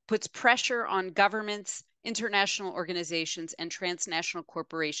puts pressure on governments, international organizations, and transnational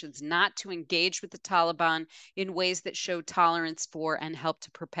corporations not to engage with the Taliban in ways that show tolerance for and help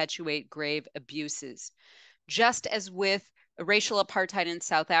to perpetuate grave abuses. Just as with racial apartheid in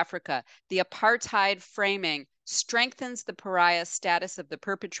South Africa, the apartheid framing strengthens the pariah status of the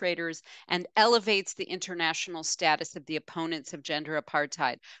perpetrators and elevates the international status of the opponents of gender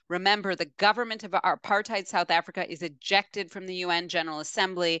apartheid. Remember, the government of apartheid South Africa is ejected from the UN General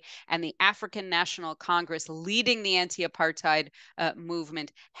Assembly, and the African National Congress, leading the anti-apartheid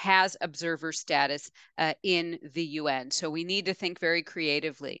movement, has observer status in the UN. So we need to think very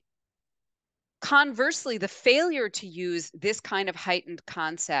creatively. Conversely, the failure to use this kind of heightened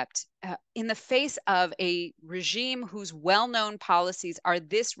concept in the face of a regime whose well-known policies are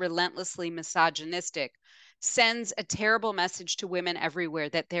this relentlessly misogynistic sends a terrible message to women everywhere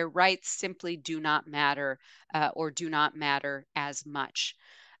that their rights simply do not matter or do not matter as much.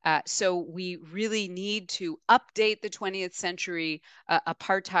 So we really need to update the 20th century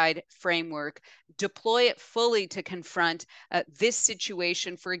apartheid framework, deploy it fully to confront this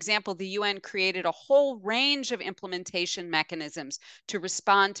situation. For example, the UN created a whole range of implementation mechanisms to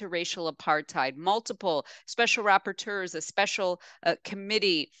respond to racial apartheid, multiple special rapporteurs, a special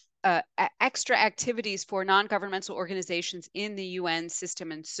committee, extra activities for non-governmental organizations in the UN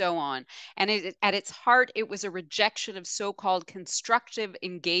system, and so on. And at its heart, it was a rejection of so-called constructive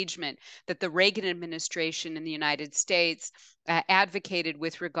engagement that the Reagan administration in the United States advocated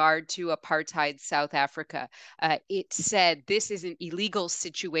with regard to apartheid South Africa. It said this is an illegal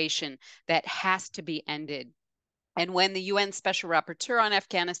situation that has to be ended. And when the UN Special Rapporteur on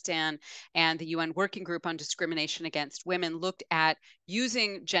Afghanistan and the UN Working Group on Discrimination Against Women looked at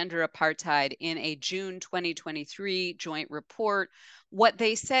using gender apartheid in a June 2023 joint report, what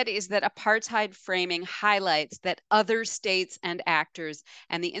they said is that apartheid framing highlights that other states and actors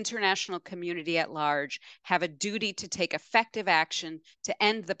and the international community at large have a duty to take effective action to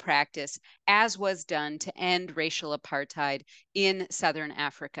end the practice, as was done to end racial apartheid in Southern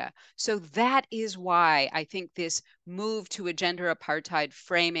Africa. So that is why I think this move to a gender apartheid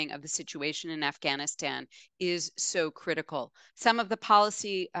framing of the situation in Afghanistan is so critical. Some of the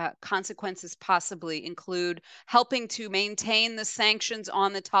policy consequences possibly include helping to maintain the sanctions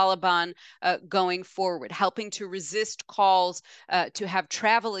on the Taliban going forward, helping to resist calls to have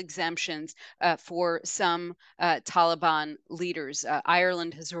travel exemptions for some Taliban leaders.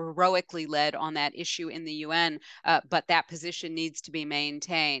 Ireland has heroically led on that issue in the UN, but that position needs to be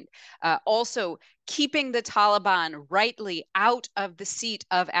maintained. Also, keeping the Taliban rightly out of the seat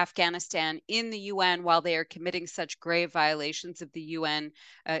of Afghanistan in the UN while they are committing such grave violations of the UN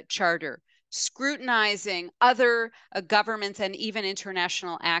Charter. Scrutinizing other governments and even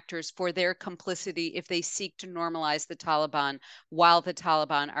international actors for their complicity if they seek to normalize the Taliban while the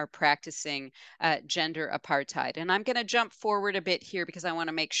Taliban are practicing gender apartheid. And I'm going to jump forward a bit here because I want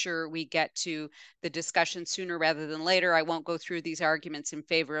to make sure we get to the discussion sooner rather than later. I won't go through these arguments in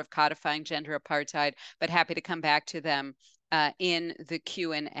favor of codifying gender apartheid, but happy to come back to them in the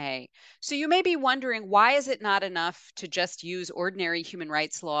Q&A. So you may be wondering, why is it not enough to just use ordinary human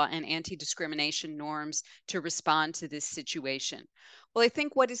rights law and anti-discrimination norms to respond to this situation? Well, I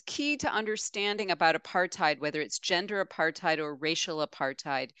think what is key to understanding about apartheid, whether it's gender apartheid or racial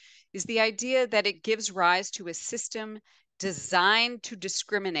apartheid, is the idea that it gives rise to a system designed to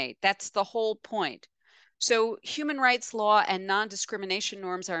discriminate. That's the whole point. So human rights law and non-discrimination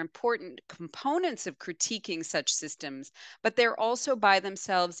norms are important components of critiquing such systems, but they're also by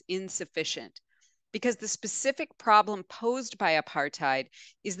themselves insufficient because the specific problem posed by apartheid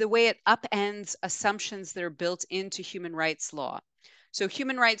is the way it upends assumptions that are built into human rights law. So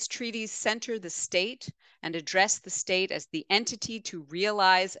human rights treaties center the state and address the state as the entity to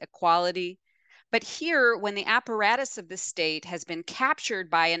realize equality. But here, when the apparatus of the state has been captured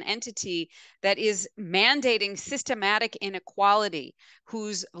by an entity that is mandating systematic inequality,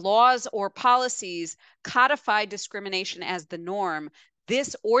 whose laws or policies codify discrimination as the norm,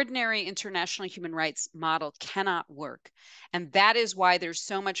 this ordinary international human rights model cannot work. And that is why there's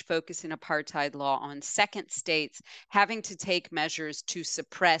so much focus in apartheid law on second states having to take measures to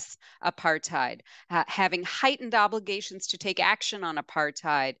suppress apartheid, having heightened obligations to take action on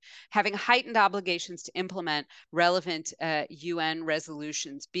apartheid, having heightened obligations to implement relevant UN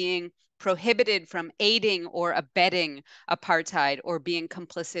resolutions, being prohibited from aiding or abetting apartheid or being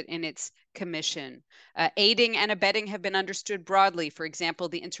complicit in its commission. Aiding and abetting have been understood broadly. For example,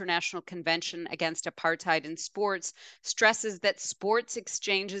 the International Convention Against Apartheid in Sports stresses that sports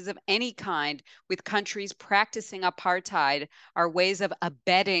exchanges of any kind with countries practicing apartheid are ways of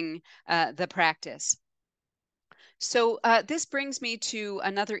abetting the practice. So this brings me to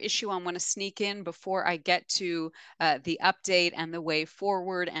another issue I want to sneak in before I get to the update and the way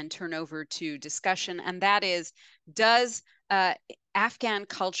forward and turn over to discussion. And that is, does Afghan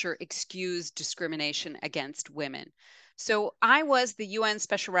culture excuse discrimination against women? So I was the UN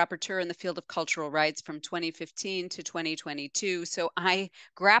Special Rapporteur in the field of cultural rights from 2015 to 2022. So I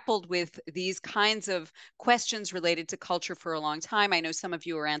grappled with these kinds of questions related to culture for a long time. I know some of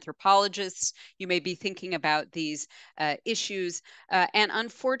you are anthropologists. You may be thinking about these issues. And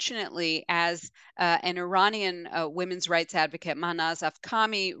unfortunately, as an Iranian women's rights advocate, Mahnaz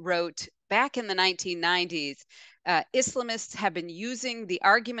Afkami, wrote back in the 1990s, Islamists have been using the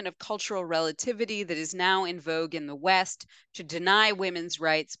argument of cultural relativity that is now in vogue in the West to deny women's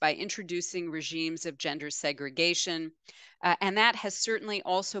rights by introducing regimes of gender segregation. And that has certainly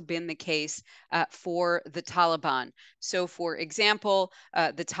also been the case for the Taliban. So, for example,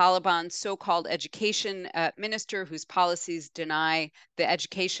 the Taliban's so-called education minister, whose policies deny the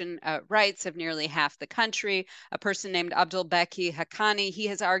education rights of nearly half the country, a person named Abdul Baki Haqqani, he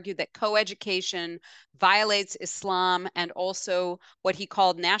has argued that co-education violates Islam and also what he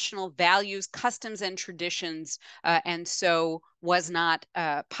called national values, customs, and traditions, and so was not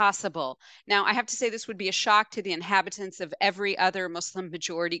possible. Now, I have to say this would be a shock to the inhabitants of every other Muslim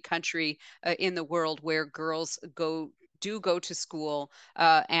majority country in the world where girls do go to school,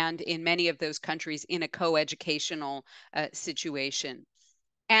 and in many of those countries in a co-educational situation.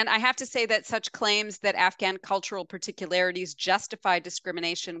 And I have to say that such claims that Afghan cultural particularities justify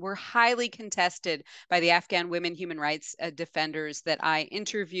discrimination were highly contested by the Afghan women human rights defenders that I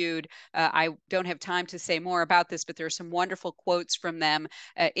interviewed. I don't have time to say more about this, but there are some wonderful quotes from them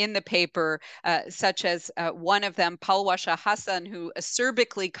in the paper, such as one of them, Palwasha Hassan, who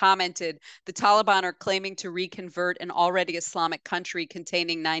acerbically commented, the Taliban are claiming to reconvert an already Islamic country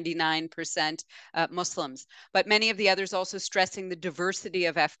containing 99% Muslims. But many of the others also stressing the diversity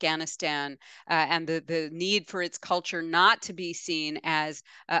of Afghanistan and the need for its culture not to be seen as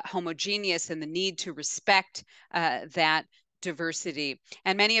homogeneous and the need to respect that diversity,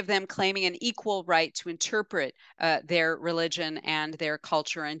 and many of them claiming an equal right to interpret their religion and their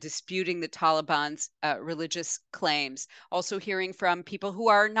culture and disputing the Taliban's religious claims. Also hearing from people who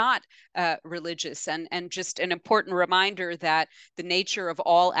are not religious, and just an important reminder that the nature of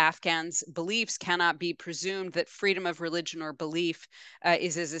all Afghans' beliefs cannot be presumed, that freedom of religion or belief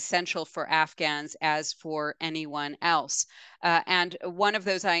is as essential for Afghans as for anyone else. And one of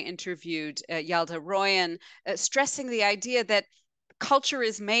those I interviewed, Yalda Royan, stressing the idea that culture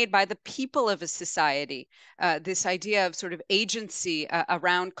is made by the people of a society. This idea of sort of agency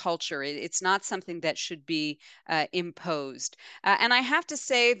around culture, it's not something that should be imposed. And I have to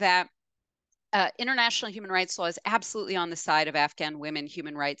say that international human rights law is absolutely on the side of Afghan women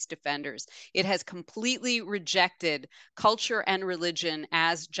human rights defenders. It has completely rejected culture and religion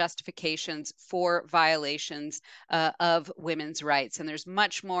as justifications for violations of women's rights. And there's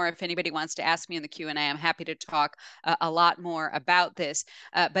much more. If anybody wants to ask me in the Q&A, I'm happy to talk a lot more about this.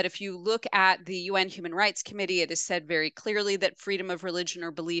 But if you look at the UN Human Rights Committee, it is said very clearly that freedom of religion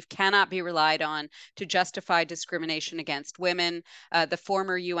or belief cannot be relied on to justify discrimination against women. The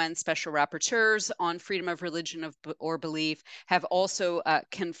former UN Special Rapporteur on freedom of religion or belief have also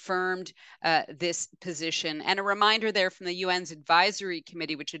confirmed this position. And a reminder there from the UN's Advisory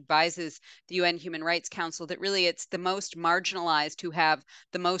Committee, which advises the UN Human Rights Council, that really it's the most marginalized who have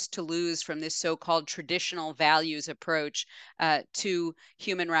the most to lose from this so-called traditional values approach to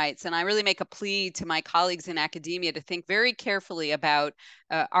human rights. And I really make a plea to my colleagues in academia to think very carefully about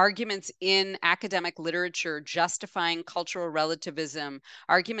arguments in academic literature justifying cultural relativism,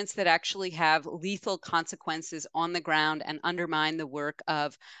 arguments that actually have lethal consequences on the ground and undermine the work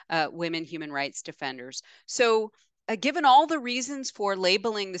of women human rights defenders. So given all the reasons for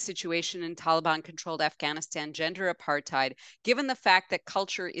labeling the situation in Taliban-controlled Afghanistan gender apartheid, given the fact that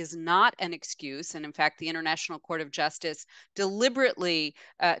culture is not an excuse, and in fact the International Court of Justice deliberately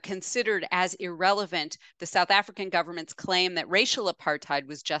considered as irrelevant the South African government's claim that racial apartheid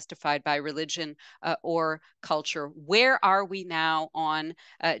was justified by religion or culture, where are we now on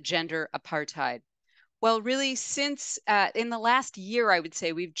gender apartheid? Well, really, since in the last year, I would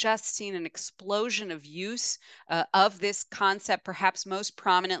say we've just seen an explosion of use of this concept, perhaps most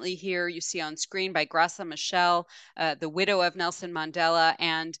prominently here you see on screen by Graça Machel, the widow of Nelson Mandela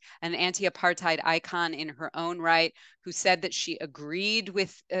and an anti-apartheid icon in her own right, who said that she agreed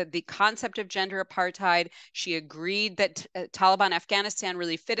with the concept of gender apartheid. She agreed that Taliban Afghanistan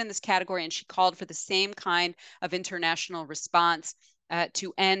really fit in this category, and she called for the same kind of international response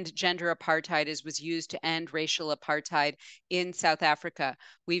to end gender apartheid as was used to end racial apartheid in South Africa.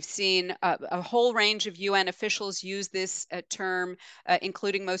 We've seen a whole range of UN officials use this term,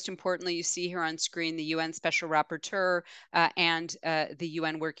 including, most importantly, you see here on screen, the UN Special Rapporteur and the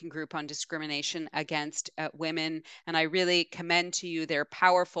UN Working Group on Discrimination Against Women. And I really commend to you their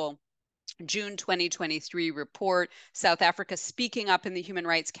powerful June 2023 report, South Africa speaking up in the Human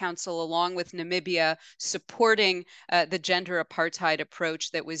Rights Council, along with Namibia supporting the gender apartheid approach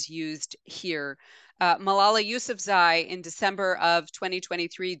that was used here. Malala Yousafzai in December of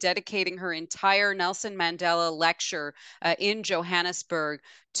 2023, dedicating her entire Nelson Mandela lecture in Johannesburg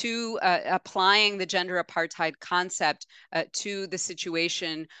to applying the gender apartheid concept to the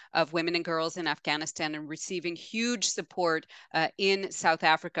situation of women and girls in Afghanistan, and receiving huge support in South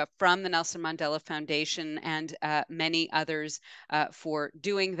Africa from the Nelson Mandela Foundation and many others for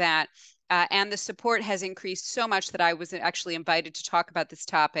doing that. And the support has increased so much that I was actually invited to talk about this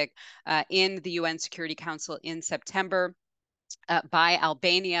topic in the UN Security Council in September. By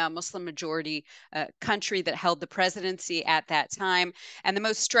Albania, a Muslim majority country that held the presidency at that time. And the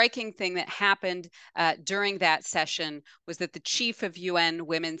most striking thing that happened during that session was that the chief of UN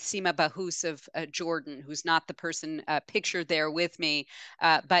Women, Sima Bahous of Jordan, who's not the person pictured there with me,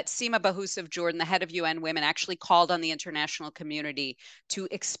 but Sima Bahous of Jordan, the head of UN Women, actually called on the international community to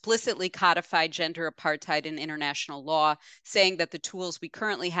explicitly codify gender apartheid in international law, saying that the tools we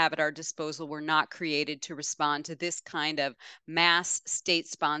currently have at our disposal were not created to respond to this kind of mass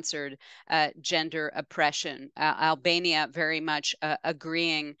state-sponsored gender oppression. Albania very much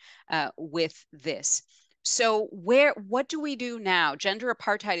agreeing with this. So what do we do now? Gender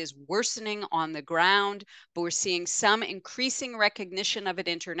apartheid is worsening on the ground, but we're seeing some increasing recognition of it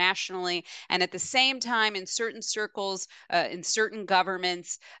internationally. And at the same time, in certain circles, in certain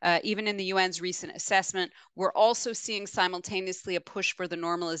governments, even in the UN's recent assessment, we're also seeing simultaneously a push for the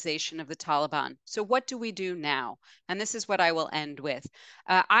normalization of the Taliban. So what do we do now? And this is what I will end with.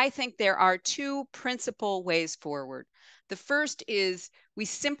 I think there are two principal ways forward. The first is we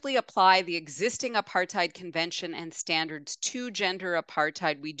simply apply the existing apartheid convention and standards to gender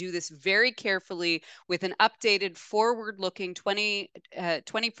apartheid. We do this very carefully with an updated, forward-looking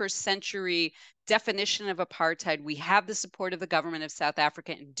 21st century definition of apartheid. We have the support of the government of South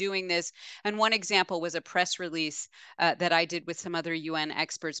Africa in doing this. And one example was a press release that I did with some other UN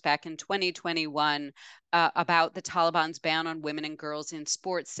experts back in 2021 about the Taliban's ban on women and girls in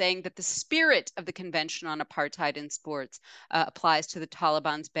sports, saying that the spirit of the Convention on Apartheid in Sports applies to the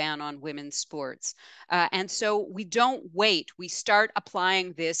Taliban's ban on women's sports. And so we don't wait. We start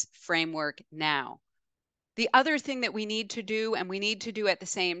applying this framework now. The other thing that we need to do, and we need to do at the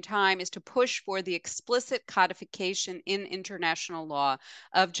same time, is to push for the explicit codification in international law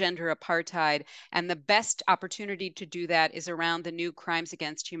of gender apartheid. And the best opportunity to do that is around the new Crimes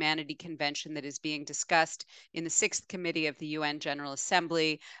Against Humanity Convention that is being discussed in the 6th Committee of the UN General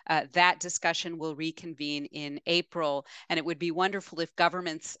Assembly. That discussion will reconvene in April. And it would be wonderful if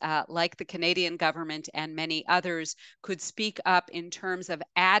governments like the Canadian government and many others could speak up in terms of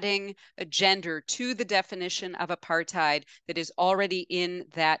adding a gender to the definition of apartheid that is already in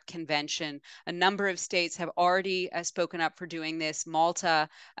that convention. A number of states have already spoken up for doing this, Malta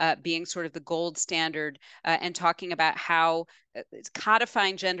being sort of the gold standard, and talking about how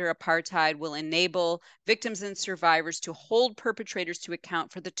codifying gender apartheid will enable victims and survivors to hold perpetrators to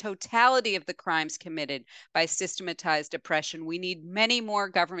account for the totality of the crimes committed by systematized oppression. We need many more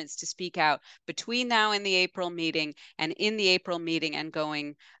governments to speak out between now and the April meeting, and in the April meeting and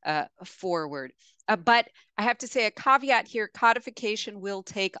going forward. But I have to say a caveat here, codification will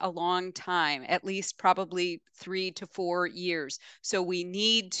take a long time, at least probably 3 to 4 years. So we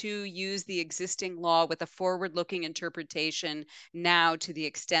need to use the existing law with a forward-looking interpretation now to the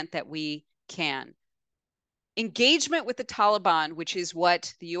extent that we can. Engagement with the Taliban, which is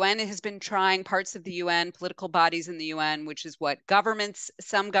what the UN has been trying, parts of the UN, political bodies in the UN, which is what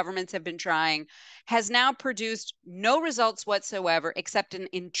some governments have been trying, has now produced no results whatsoever except an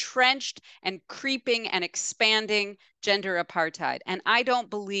entrenched and creeping and expanding gender apartheid. And I don't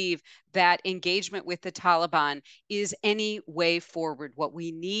believe that engagement with the Taliban is any way forward. What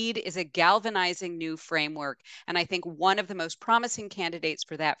we need is a galvanizing new framework. And I think one of the most promising candidates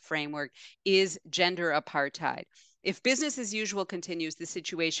for that framework is gender apartheid. If business as usual continues, the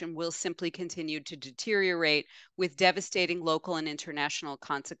situation will simply continue to deteriorate with devastating local and international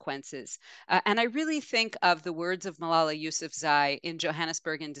consequences. And I really think of the words of Malala Yousafzai in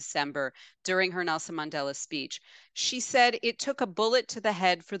Johannesburg in December during her Nelson Mandela speech. She said, "It took a bullet to the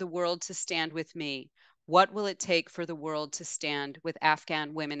head for the world to stand with me. What will it take for the world to stand with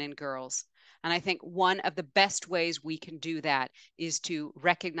Afghan women and girls?" And I think one of the best ways we can do that is to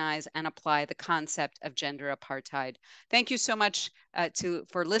recognize and apply the concept of gender apartheid. Thank you so much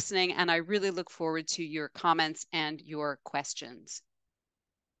for listening, and I really look forward to your comments and your questions.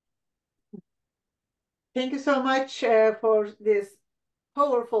 Thank you so much for this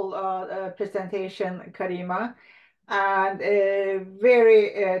powerful presentation, Karima, and a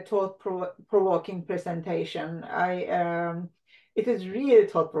very thought-provoking presentation. It is really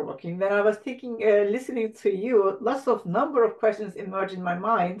thought-provoking. When I was listening to you, lots of number of questions emerged in my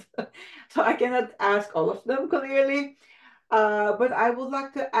mind. So I cannot ask all of them clearly, but I would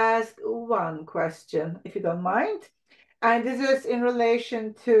like to ask one question, if you don't mind. And this is in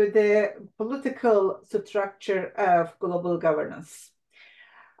relation to the political structure of global governance.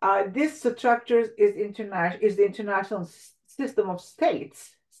 This structure is the international system of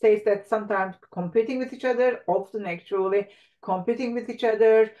states, states that sometimes competing with each other, often actually competing with each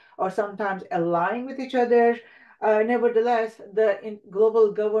other, or sometimes allying with each other. Nevertheless, the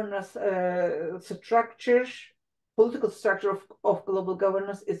global governance structure, political structure of global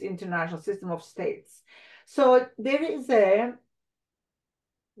governance is international system of states. So there is a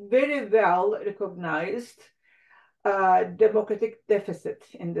very well recognized democratic deficit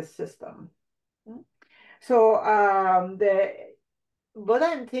in this system. So what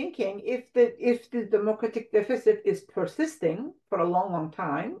I'm thinking, if the democratic deficit is persisting for a long, long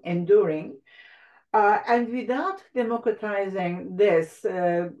time, enduring, and without democratizing this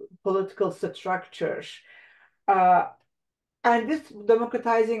political structure, and this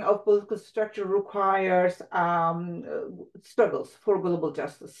democratizing of political structure requires struggles for global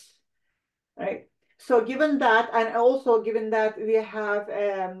justice, right? So given that, and also given that we have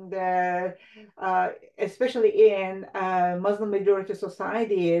especially in Muslim majority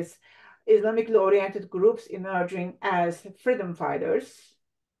societies, Islamically oriented groups emerging as freedom fighters.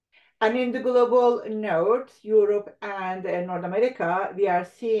 And in the global north, Europe and North America, we are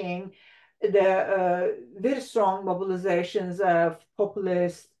seeing the very strong mobilizations of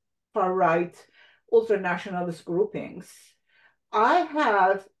populist, far-right, ultra-nationalist groupings. I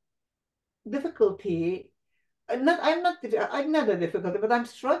have difficulty I'm not a difficulty, but I'm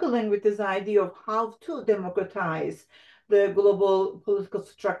struggling with this idea of how to democratize the global political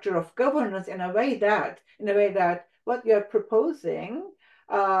structure of governance in a way that what you're proposing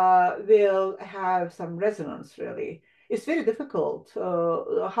will have some resonance, really. It's very difficult.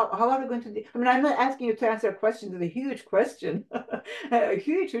 How are we going to I mean, I'm not asking you to answer a question. It's a huge question, a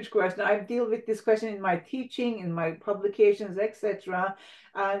huge question. I deal with this question in my teaching, in my publications, etc.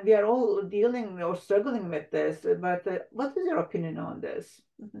 And we are all dealing or struggling with this. But what is your opinion on this?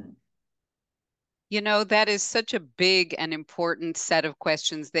 Mm-hmm. You know, that is such a big and important set of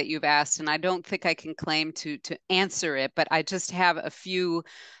questions that you've asked, and I don't think I can claim to answer it, but I just have a few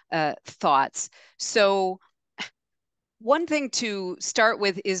thoughts. So one thing to start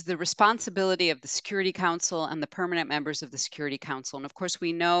with is the responsibility of the Security Council and the permanent members of the Security Council. And of course,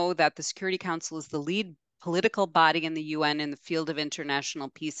 we know that the Security Council is the lead political body in the UN in the field of international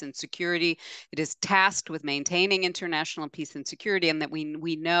peace and security. It is tasked with maintaining international peace and security, and that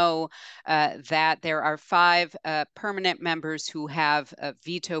we know that there are 5 permanent members who have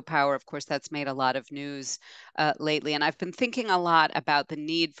veto power. Of course, that's made a lot of news lately. And I've been thinking a lot about the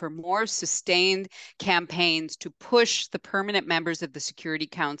need for more sustained campaigns to push the permanent members of the Security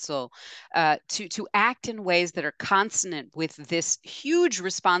Council to act in ways that are consonant with this huge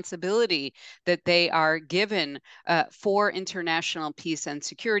responsibility that they are given for international peace and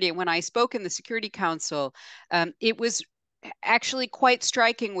security. And when I spoke in the Security Council, it was actually quite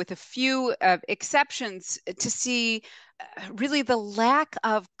striking, with a few exceptions, to see really the lack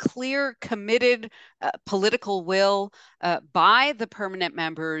of clear, committed political will by the permanent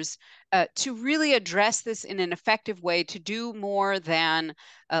members to really address this in an effective way, to do more than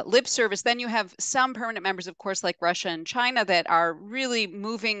lip service. Then you have some permanent members, of course, like Russia and China, that are really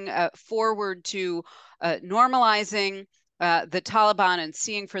moving forward to normalizing the Taliban and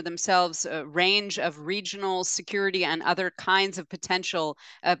seeing for themselves a range of regional security and other kinds of potential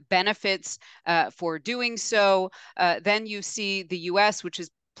benefits for doing so. Then you see the US, which is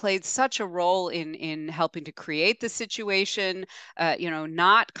played such a role in helping to create the situation,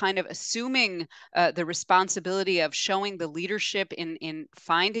 not kind of assuming the responsibility of showing the leadership in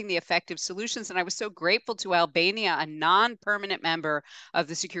finding the effective solutions. And I was so grateful to Albania, a non-permanent member of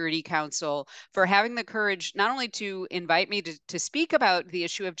the Security Council, for having the courage not only to invite me to speak about the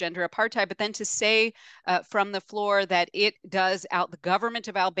issue of gender apartheid, but then to say from the floor that the government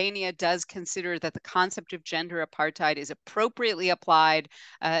of Albania does consider that the concept of gender apartheid is appropriately applied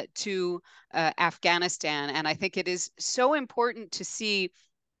to Afghanistan. And I think it is so important to see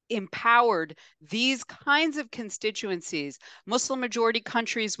empowered these kinds of constituencies, Muslim majority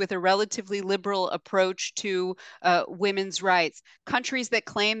countries with a relatively liberal approach to women's rights, countries that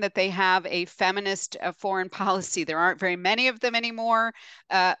claim that they have a feminist foreign policy. There aren't very many of them anymore,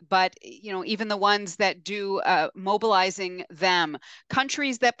 but even the ones that do, mobilizing them,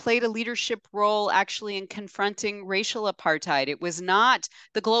 countries that played a leadership role actually in confronting racial apartheid. It was not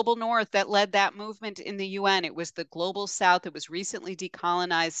the global north that led that movement in the UN. It was the global south that was recently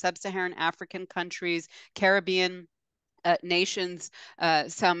decolonized, sub-Saharan African countries, Caribbean nations,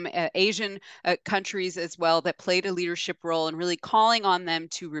 some Asian countries as well, that played a leadership role, and really calling on them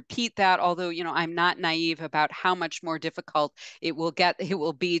to repeat that. Although, I'm not naive about how much more difficult it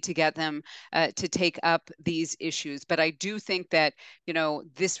will be to get them to take up these issues. But I do think that,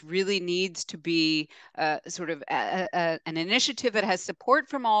 this really needs to be sort of an initiative that has support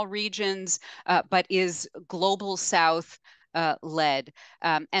from all regions, but is global South led.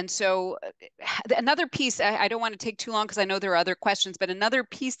 And so another piece, I don't want to take too long because I know there are other questions, but another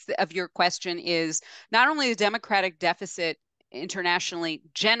piece of your question is not only the democratic deficit internationally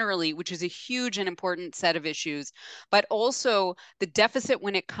generally, which is a huge and important set of issues, but also the deficit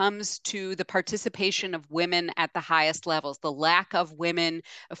when it comes to the participation of women at the highest levels, the lack of women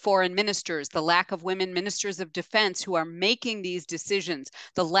foreign ministers, the lack of women ministers of defense who are making these decisions,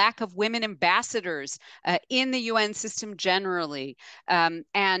 the lack of women ambassadors in the UN system generally, and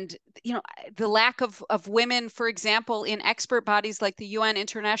the lack of women, for example, in expert bodies like the UN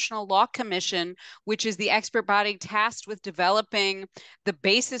International Law Commission, which is the expert body tasked with developing the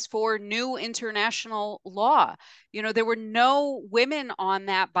basis for new international law. There were no women on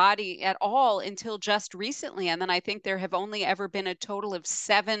that body at all until just recently. And then I think there have only ever been a total of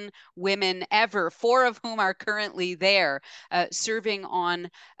 7 women ever, 4 of whom are currently there serving on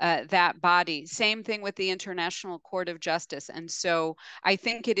that body. Same thing with the International Court of Justice. And so I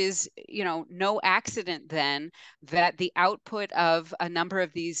think it is, no accident then that the output of a number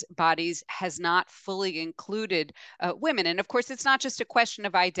of these bodies has not fully included women. And of course, it's not just a question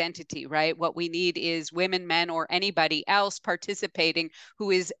of identity, right? What we need is women, men, or anybody else participating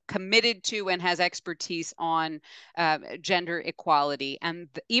who is committed to and has expertise on gender equality. And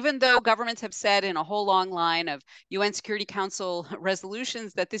even though governments have said in a whole long line of UN Security Council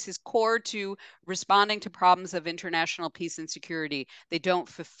resolutions that this is core to responding to problems of international peace and security, they don't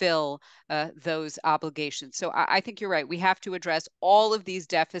fulfill those obligations. So I think you're right. We have to address all of these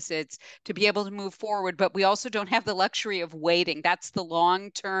deficits to be able to move forward, but we also don't have the luxury of waiting. That's the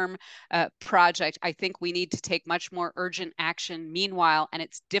long-term project. I think we need to take much more urgent action meanwhile, and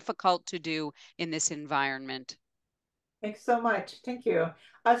it's difficult to do in this environment. Thanks so much. Thank you.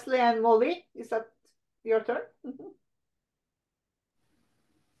 Asli and Molly, is that your turn?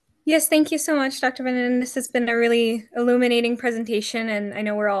 Yes, thank you so much, Dr. Bennoune. This has been a really illuminating presentation, and I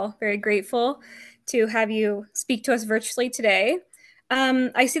know we're all very grateful to have you speak to us virtually today.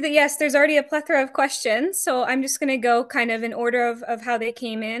 I see that, yes, there's already a plethora of questions, so I'm just going to go kind of in order of how they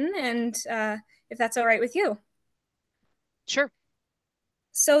came in, and if that's all right with you. Sure.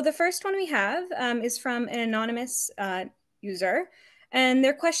 So the first one we have is from an anonymous user, and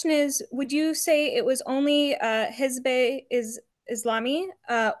their question is, would you say it was only Hizb Islami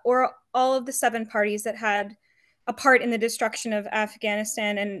or all of the 7 parties that had a part in the destruction of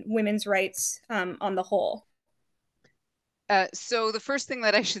Afghanistan and women's rights on the whole? So the first thing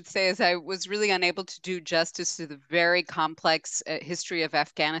that I should say is I was really unable to do justice to the very complex history of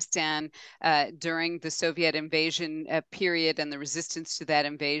Afghanistan during the Soviet invasion period and the resistance to that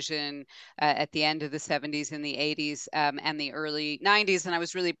invasion at the end of the 70s and the 80s and the early 90s. And I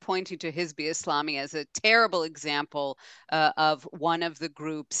was really pointing to Hizb Islami as a terrible example of one of the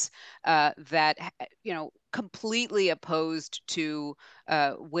groups that, completely opposed to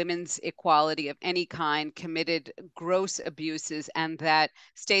women's equality of any kind, committed gross abuses, and that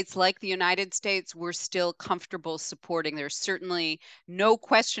states like the United States were still comfortable supporting. There's certainly no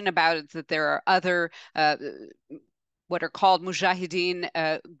question about it that there are other what are called mujahideen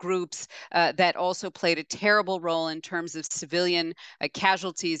groups that also played a terrible role in terms of civilian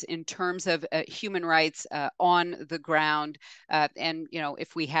casualties, in terms of human rights on the ground. And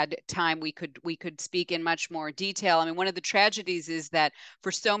if we had time, we could speak in much more detail. I mean, one of the tragedies is that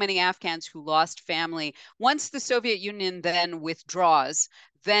for so many Afghans who lost family, once the Soviet Union then withdraws,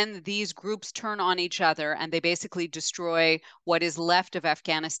 then these groups turn on each other and they basically destroy what is left of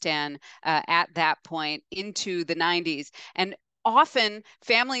Afghanistan at that point into the 90s. And often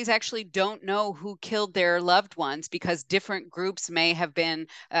families actually don't know who killed their loved ones because different groups may have been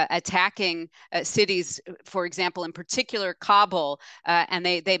attacking cities, for example, in particular Kabul, and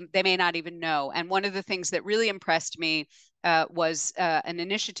they may not even know. And one of the things that really impressed me was an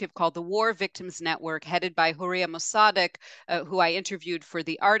initiative called the War Victims Network, headed by Huria Mossadegh, who I interviewed for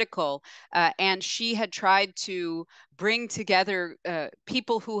the article. And she had tried to bring together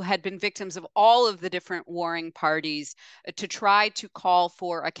people who had been victims of all of the different warring parties to try to call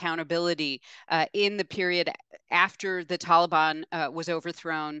for accountability in the period after the Taliban was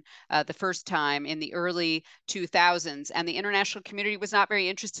overthrown the first time in the early 2000s. And the international community was not very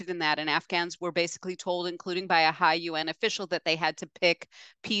interested in that. And Afghans were basically told, including by a high UN official, that they had to pick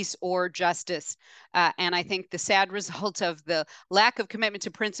peace or justice. And I think the sad result of the lack of commitment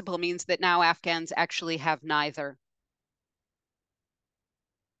to principle means that now Afghans actually have neither.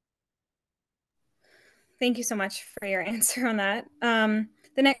 Thank you so much for your answer on that. The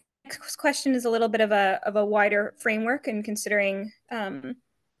next question is a little bit of a wider framework and considering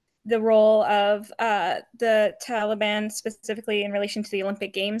the role of the Taliban specifically in relation to the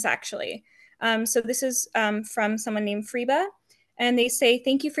Olympic Games, actually. So this is from someone named Freeba, and they say,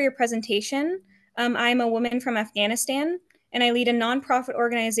 "Thank you for your presentation. I'm a woman from Afghanistan, and I lead a nonprofit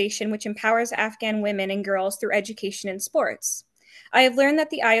organization which empowers Afghan women and girls through education and sports. I have learned that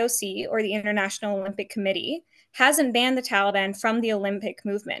the IOC, or the International Olympic Committee, hasn't banned the Taliban from the Olympic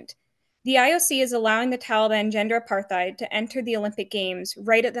movement. The IOC is allowing the Taliban gender apartheid to enter the Olympic Games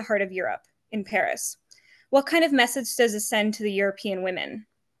right at the heart of Europe, in Paris. What kind of message does this send to the European women?"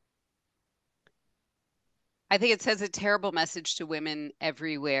 I think it sends a terrible message to women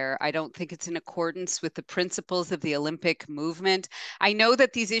everywhere. I don't think it's in accordance with the principles of the Olympic movement. I know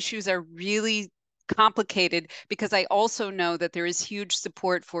that these issues are really complicated because I also know that there is huge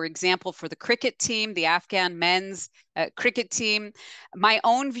support, for example, for the cricket team, the Afghan men's cricket team. My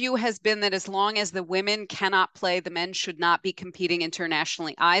own view has been that as long as the women cannot play, the men should not be competing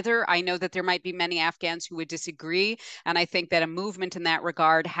internationally either. I know that there might be many Afghans who would disagree, and I think that a movement in that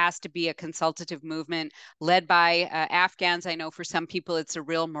regard has to be a consultative movement led by Afghans. I know for some people it's a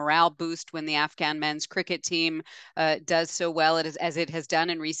real morale boost when the Afghan men's cricket team does so well as it has done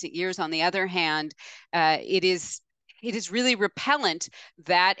in recent years. On the other hand, it is really repellent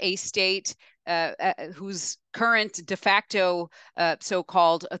that a state whose current de facto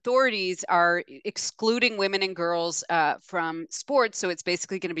so-called authorities are excluding women and girls from sports. So it's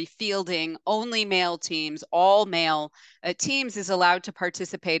basically going to be fielding only male teams. All male teams is allowed to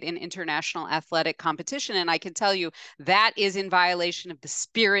participate in international athletic competition. And I can tell you that is in violation of the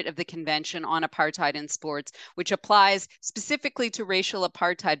spirit of the Convention on Apartheid in Sports, which applies specifically to racial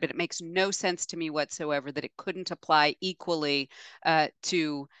apartheid, but it makes no sense to me whatsoever that it couldn't apply equally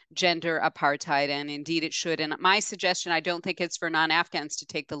to gender apartheid. And indeed it should. And my suggestion, I don't think it's for non-Afghans to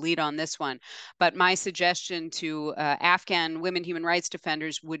take the lead on this one, but my suggestion to Afghan women human rights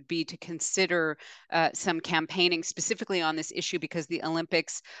defenders would be to consider some campaigning specifically on this issue, because the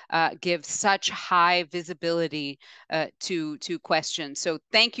Olympics give such high visibility to questions. So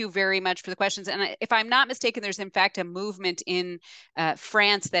thank you very much for the questions. And if I'm not mistaken, there's in fact a movement in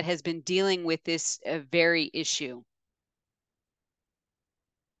France that has been dealing with this very issue.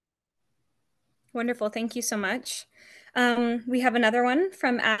 Wonderful. Thank you so much. We have another one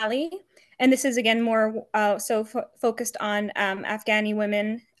from Ali, and this is again more focused on Afghani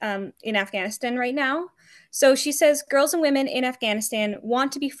women in Afghanistan right now. So she says, girls and women in Afghanistan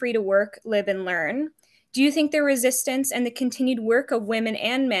want to be free to work, live, and learn. Do you think the resistance and the continued work of women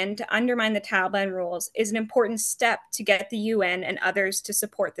and men to undermine the Taliban rules is an important step to get the UN and others to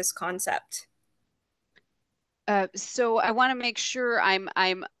support this concept? So I want to make sure I'm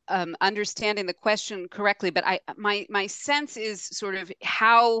understanding the question correctly, but my sense is sort of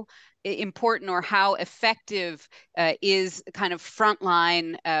how important or how effective is kind of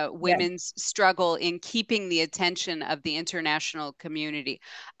frontline women's struggle in keeping the attention of the international community.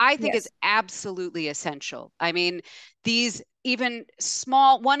 I think it's absolutely essential. I mean, these even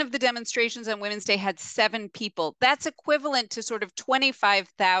small, one of the demonstrations on Women's Day had 7 people. That's equivalent to sort of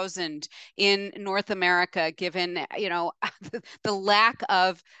 25,000 in North America, given, you know, the lack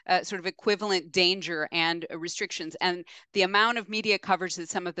of sort of equivalent danger and restrictions. And the amount of media coverage that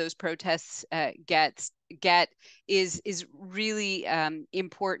some of those protests get is really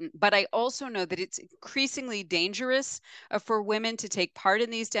important. But I also know that it's increasingly dangerous for women to take part in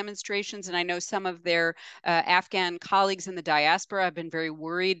these demonstrations. And I know some of their Afghan colleagues in the diaspora have been very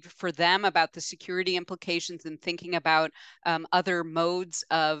worried for them about the security implications and thinking about other modes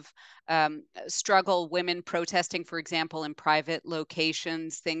of struggle, women protesting, for example, in private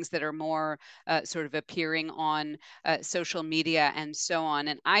locations, things that are more sort of appearing on social media and so on.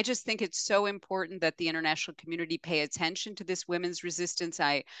 And I just think it's so important that the international community pay attention to this women's resistance.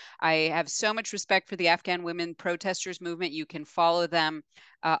 I have so much respect for the Afghan women protesters movement. You can follow them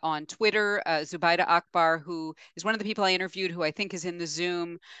on Twitter. Zubaida Akbar, who is one of the people I interviewed, who I think is in the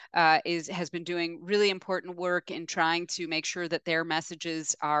Zoom, has been doing really important work in trying to make sure that their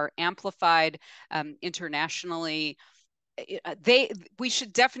messages are amplified internationally. We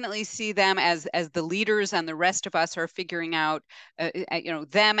should definitely see them as the leaders, and the rest of us are figuring out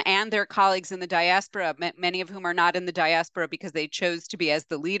them and their colleagues in the diaspora, many of whom are not in the diaspora because they chose to be as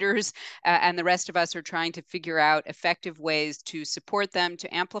the leaders, and the rest of us are trying to figure out effective ways to support them,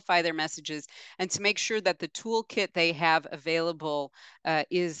 to amplify their messages, and to make sure that the toolkit they have available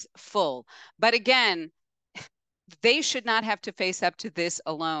is full. But again, they should not have to face up to this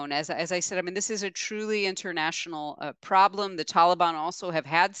alone. As I said, I mean, this is a truly international problem. The Taliban also have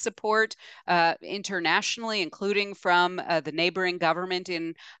had support internationally, including from the neighboring government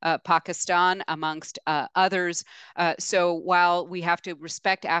in Pakistan, amongst others. So while we have to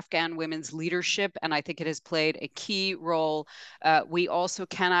respect Afghan women's leadership, and I think it has played a key role, we also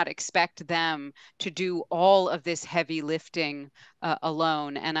cannot expect them to do all of this heavy lifting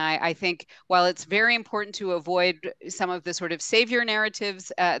alone. And I think while it's very important to avoid some of the sort of savior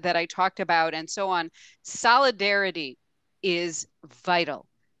narratives that I talked about and so on, solidarity is vital.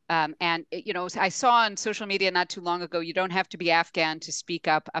 And, you know, I saw on social media not too long ago, you don't have to be Afghan to speak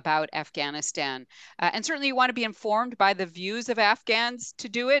up about Afghanistan. And certainly you want to be informed by the views of Afghans to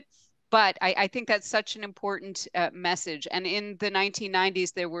do it. But I think that's such an important message. And in the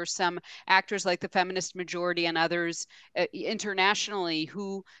 1990s, there were some actors like the Feminist Majority and others internationally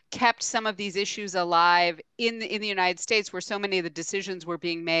who kept some of these issues alive in the United States, where so many of the decisions were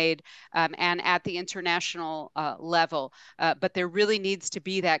being made and at the international level. But there really needs to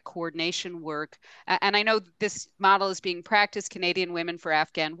be that coordination work. And I know this model is being practiced, Canadian Women for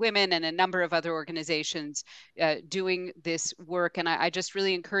Afghan Women and a number of other organizations doing this work. And I just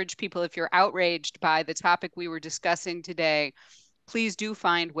really encourage people, if you're outraged by the topic we were discussing today, please do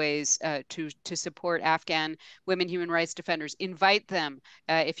find ways to support Afghan women human rights defenders. Invite them.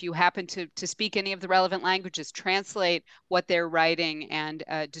 If you happen to speak any of the relevant languages, translate what they're writing and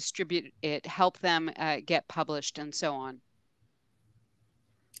distribute it, help them get published and so on.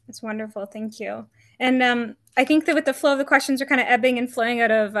 That's wonderful. Thank you. And I think that with the flow of the questions are kind of ebbing and flowing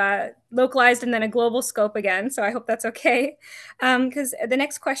out of localized and then a global scope again. So I hope that's okay. Because the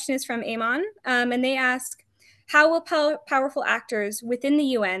next question is from Amon, and they ask, how will powerful actors within the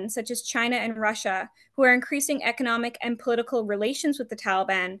UN, such as China and Russia, who are increasing economic and political relations with the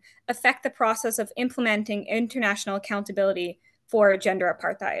Taliban, affect the process of implementing international accountability for gender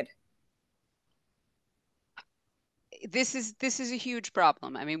apartheid? This is a huge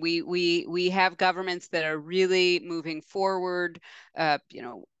problem. I mean, we have governments that are really moving forward,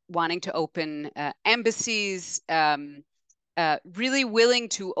 wanting to open embassies, really willing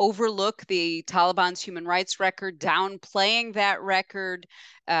to overlook the Taliban's human rights record, downplaying that record,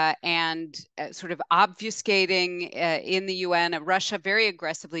 and sort of obfuscating in the UN. Russia very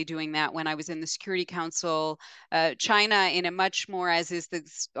aggressively doing that when I was in the Security Council. China in a much more, as is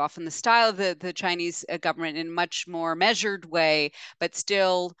often the style of the Chinese government, in a much more measured way, but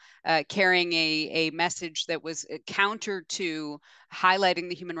still carrying a message that was counter to highlighting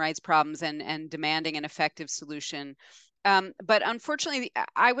the human rights problems and demanding an effective solution. But unfortunately,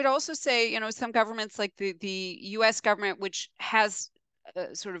 I would also say, some governments like the US government, which has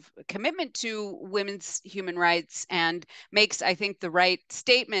sort of a commitment to women's human rights and makes, I think, the right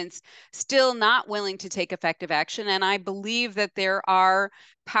statements, still not willing to take effective action. And I believe that there are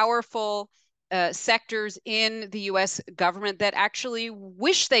powerful sectors in the US government that actually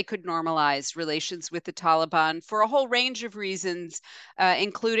wish they could normalize relations with the Taliban for a whole range of reasons,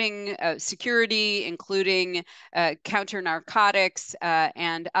 including security, including counter narcotics,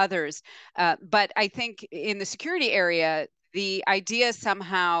 and others. But I think in the security area, the idea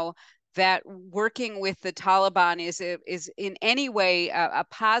somehow that working with the Taliban is in any way a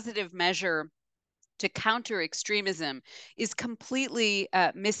positive measure to counter extremism is completely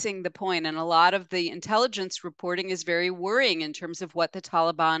missing the point. And a lot of the intelligence reporting is very worrying in terms of what the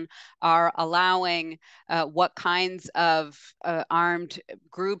Taliban are allowing, what kinds of armed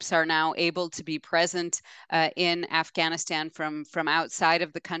groups are now able to be present in Afghanistan from outside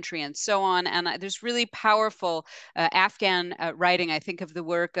of the country and so on. And there's really powerful Afghan writing. I think of the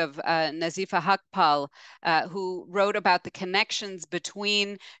work of Nazifa Hakpal, who wrote about the connections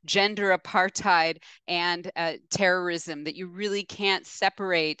between gender apartheid and terrorism, that you really can't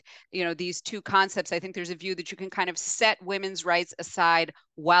separate, these two concepts. I think there's a view that you can kind of set women's rights aside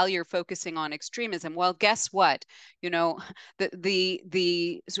while you're focusing on extremism. Well, guess what?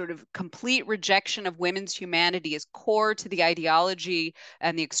 The sort of complete rejection of women's humanity is core to the ideology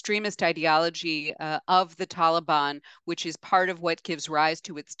and the extremist ideology of the Taliban, which is part of what gives rise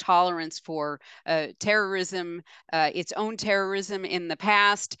to its tolerance for terrorism, its own terrorism in the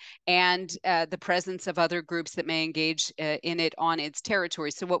past, and the presence of other groups that may engage in it on its territory.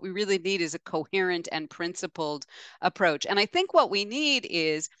 So what we really need is a coherent and principled approach. And I think what we need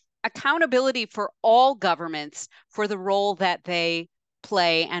is accountability for all governments for the role that they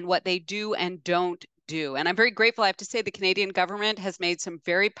play and what they do and don't do. And I'm very grateful. I have to say the Canadian government has made some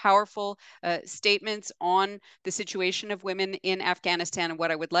very powerful statements on the situation of women in Afghanistan. And what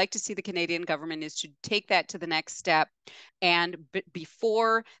I would like to see the Canadian government is to take that to the next step. And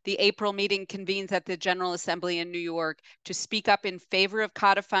before the April meeting convenes at the General Assembly in New York, to speak up in favor of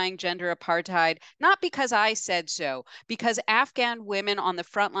codifying gender apartheid, not because I said so, because Afghan women on the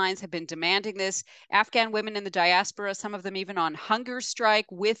front lines have been demanding this. Afghan women in the diaspora, some of them even on hunger strike,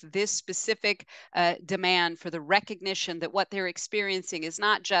 with this specific demand for the recognition that what they're experiencing is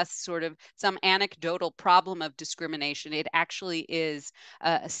not just sort of some anecdotal problem of discrimination. It actually is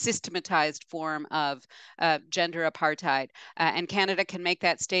a systematized form of gender apartheid. And Canada can make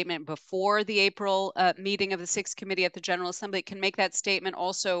that statement before the April meeting of the Sixth Committee at the General Assembly. It can make that statement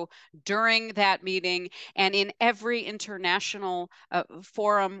also during that meeting and in every international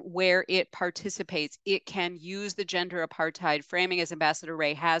forum where it participates. It can use the gender apartheid framing, as Ambassador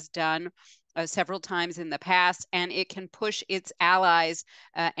Ray has done several times in the past, and it can push its allies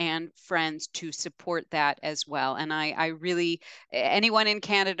and friends to support that as well. And I really, anyone in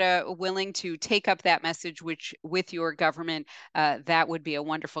Canada willing to take up that message with your government, that would be a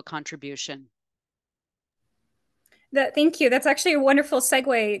wonderful contribution. Thank you. That's actually a wonderful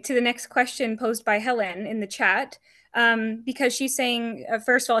segue to the next question posed by Helen in the chat. Because she's saying,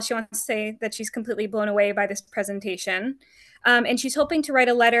 first of all, she wants to say that she's completely blown away by this presentation. And she's hoping to write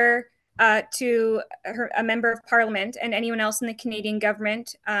a letter to a member of Parliament and anyone else in the Canadian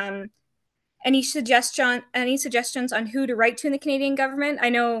government. Any suggestions on who to write to in the Canadian government? I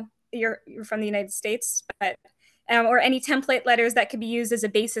know you're from the United States, but or any template letters that could be used as a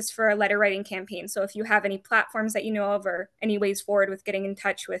basis for a letter writing campaign. So if you have any platforms that you know of or any ways forward with getting in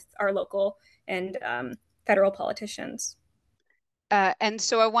touch with our local and federal politicians. And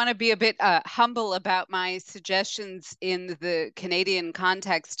so I want to be a bit humble about my suggestions in the Canadian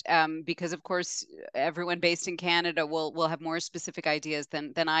context, because of course everyone based in Canada will have more specific ideas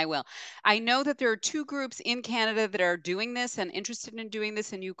than I will. I know that there are two groups in Canada that are doing this and interested in doing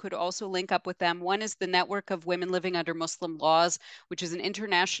this, and you could also link up with them. One is the Network of Women Living Under Muslim Laws, which is an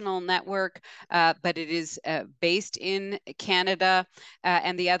international network, but it is based in Canada,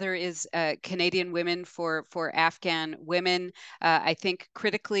 and the other is Canadian Women for Afghan Women. I think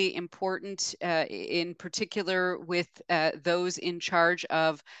critically important, in particular with those in charge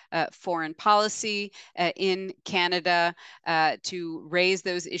of foreign policy in Canada, to raise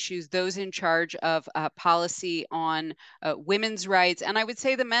those issues, those in charge of policy on women's rights. And I would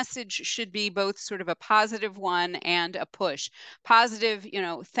say the message should be both sort of a positive one and a push. Positive,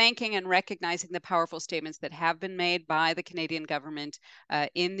 thanking and recognizing the powerful statements that have been made by the Canadian government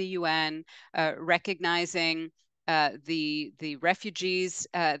in the UN, recognizing the refugees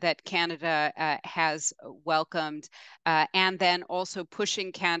that Canada has welcomed, and then also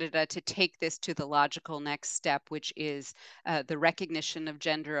pushing Canada to take this to the logical next step, which is the recognition of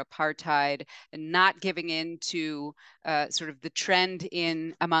gender apartheid, and not giving in to sort of the trend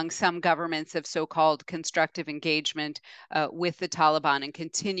among some governments of so-called constructive engagement with the Taliban, and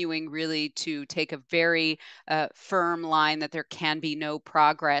continuing really to take a very firm line that there can be no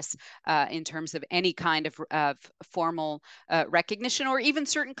progress in terms of any kind of formal recognition or even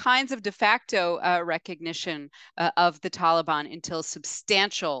certain kinds of de facto recognition of the Taliban until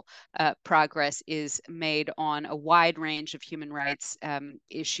substantial progress is made on a wide range of human rights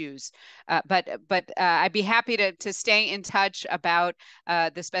issues. But I'd be happy to stay in touch about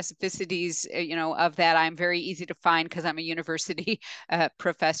the specificities, of that. I'm very easy to find because I'm a university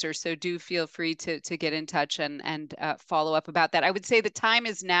professor. So do feel free to get in touch and follow up about that. I would say the time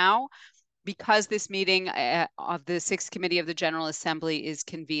is now, because this meeting of the Sixth Committee of the General Assembly is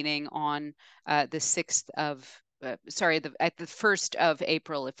convening on the 6th of, at the 1st of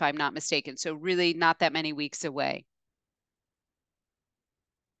April, if I'm not mistaken. So really not that many weeks away.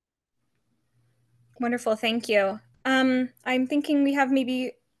 Wonderful, thank you. I'm thinking we have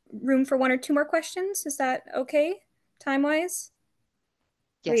maybe room for 1 or 2 more questions. Is that okay, time-wise?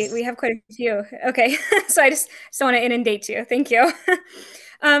 Yes. We have quite a few. Okay, so I just don't want to inundate you. Thank you.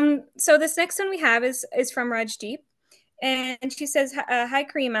 So this next one we have is from Rajdeep, and she says, "Hi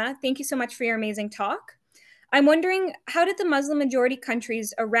Karima, thank you so much for your amazing talk. I'm wondering, how did the Muslim majority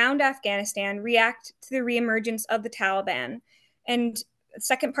countries around Afghanistan react to the reemergence of the Taliban? And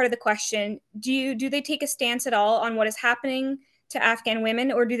second part of the question, do they take a stance at all on what is happening to Afghan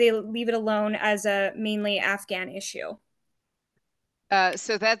women, or do they leave it alone as a mainly Afghan issue?"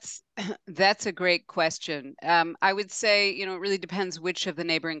 So that's a great question. I would say, it really depends which of the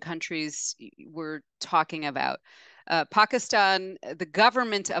neighboring countries we're talking about. Pakistan, the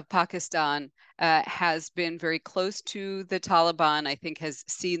government of Pakistan has been very close to the Taliban. I think has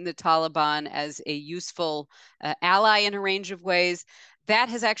seen the Taliban as a useful ally in a range of ways. That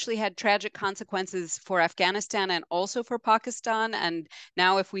has actually had tragic consequences for Afghanistan and also for Pakistan. And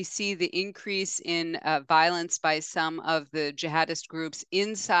now if we see the increase in violence by some of the jihadist groups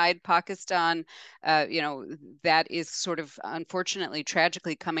inside Pakistan, that is sort of unfortunately,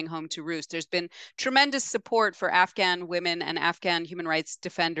 tragically coming home to roost. There's been tremendous support for Afghan women and Afghan human rights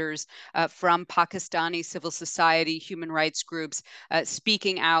defenders from Pakistani civil society, human rights groups,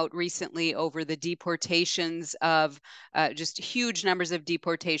 speaking out recently over the deportations of just huge numbers of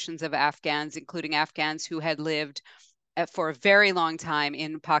deportations of Afghans, including Afghans who had lived for a very long time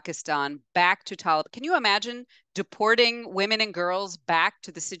in Pakistan back to Taliban. Can you imagine deporting women and girls back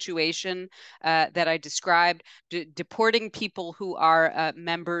to the situation that I described, deporting people who are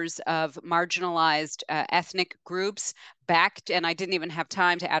members of marginalized ethnic groups back to, and I didn't even have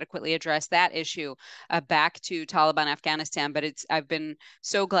time to adequately address that issue, back to Taliban Afghanistan. But I've been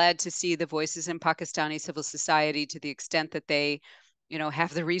so glad to see the voices in Pakistani civil society, to the extent that they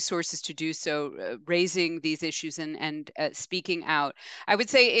have the resources to do so, raising these issues and speaking out. I would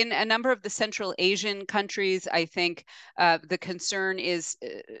say in a number of the Central Asian countries, I think the concern is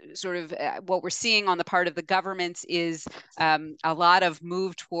sort of what we're seeing on the part of the governments is a lot of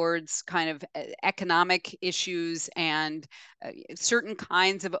move towards kind of economic issues and certain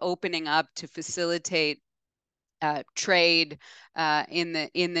kinds of opening up to facilitate trade in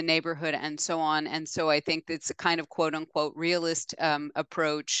the neighborhood and so on. And so I think it's a kind of quote unquote realist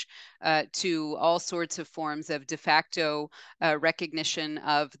approach to all sorts of forms of de facto recognition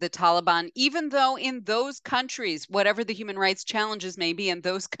of the Taliban, even though in those countries, whatever the human rights challenges may be in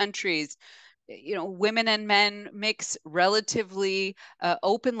those countries, women and men mix relatively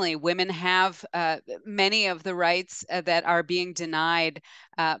openly. Women have many of the rights that are being denied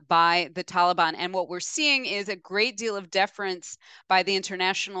by the Taliban. And what we're seeing is a great deal of deference by the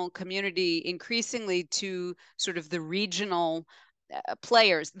international community, increasingly to sort of the regional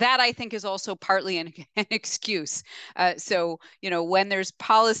players. That I think is also partly an excuse. So, when there's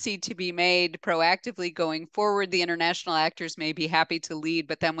policy to be made proactively going forward, the international actors may be happy to lead,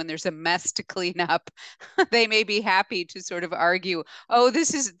 but then when there's a mess to clean up, they may be happy to sort of argue, oh,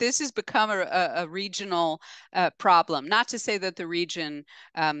 this has become a regional problem. Not to say that the region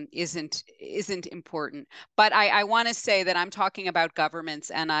isn't important, but I want to say that I'm talking about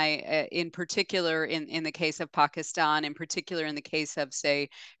governments, and I, in particular, in the case of Pakistan, in particular in the case of, say,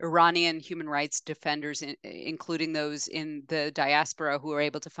 Iranian human rights defenders, including those in the diaspora who are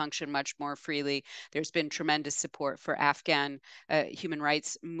able to function much more freely. There's been tremendous support for Afghan human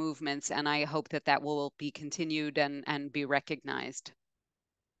rights movements, and I hope that will be continued and be recognized.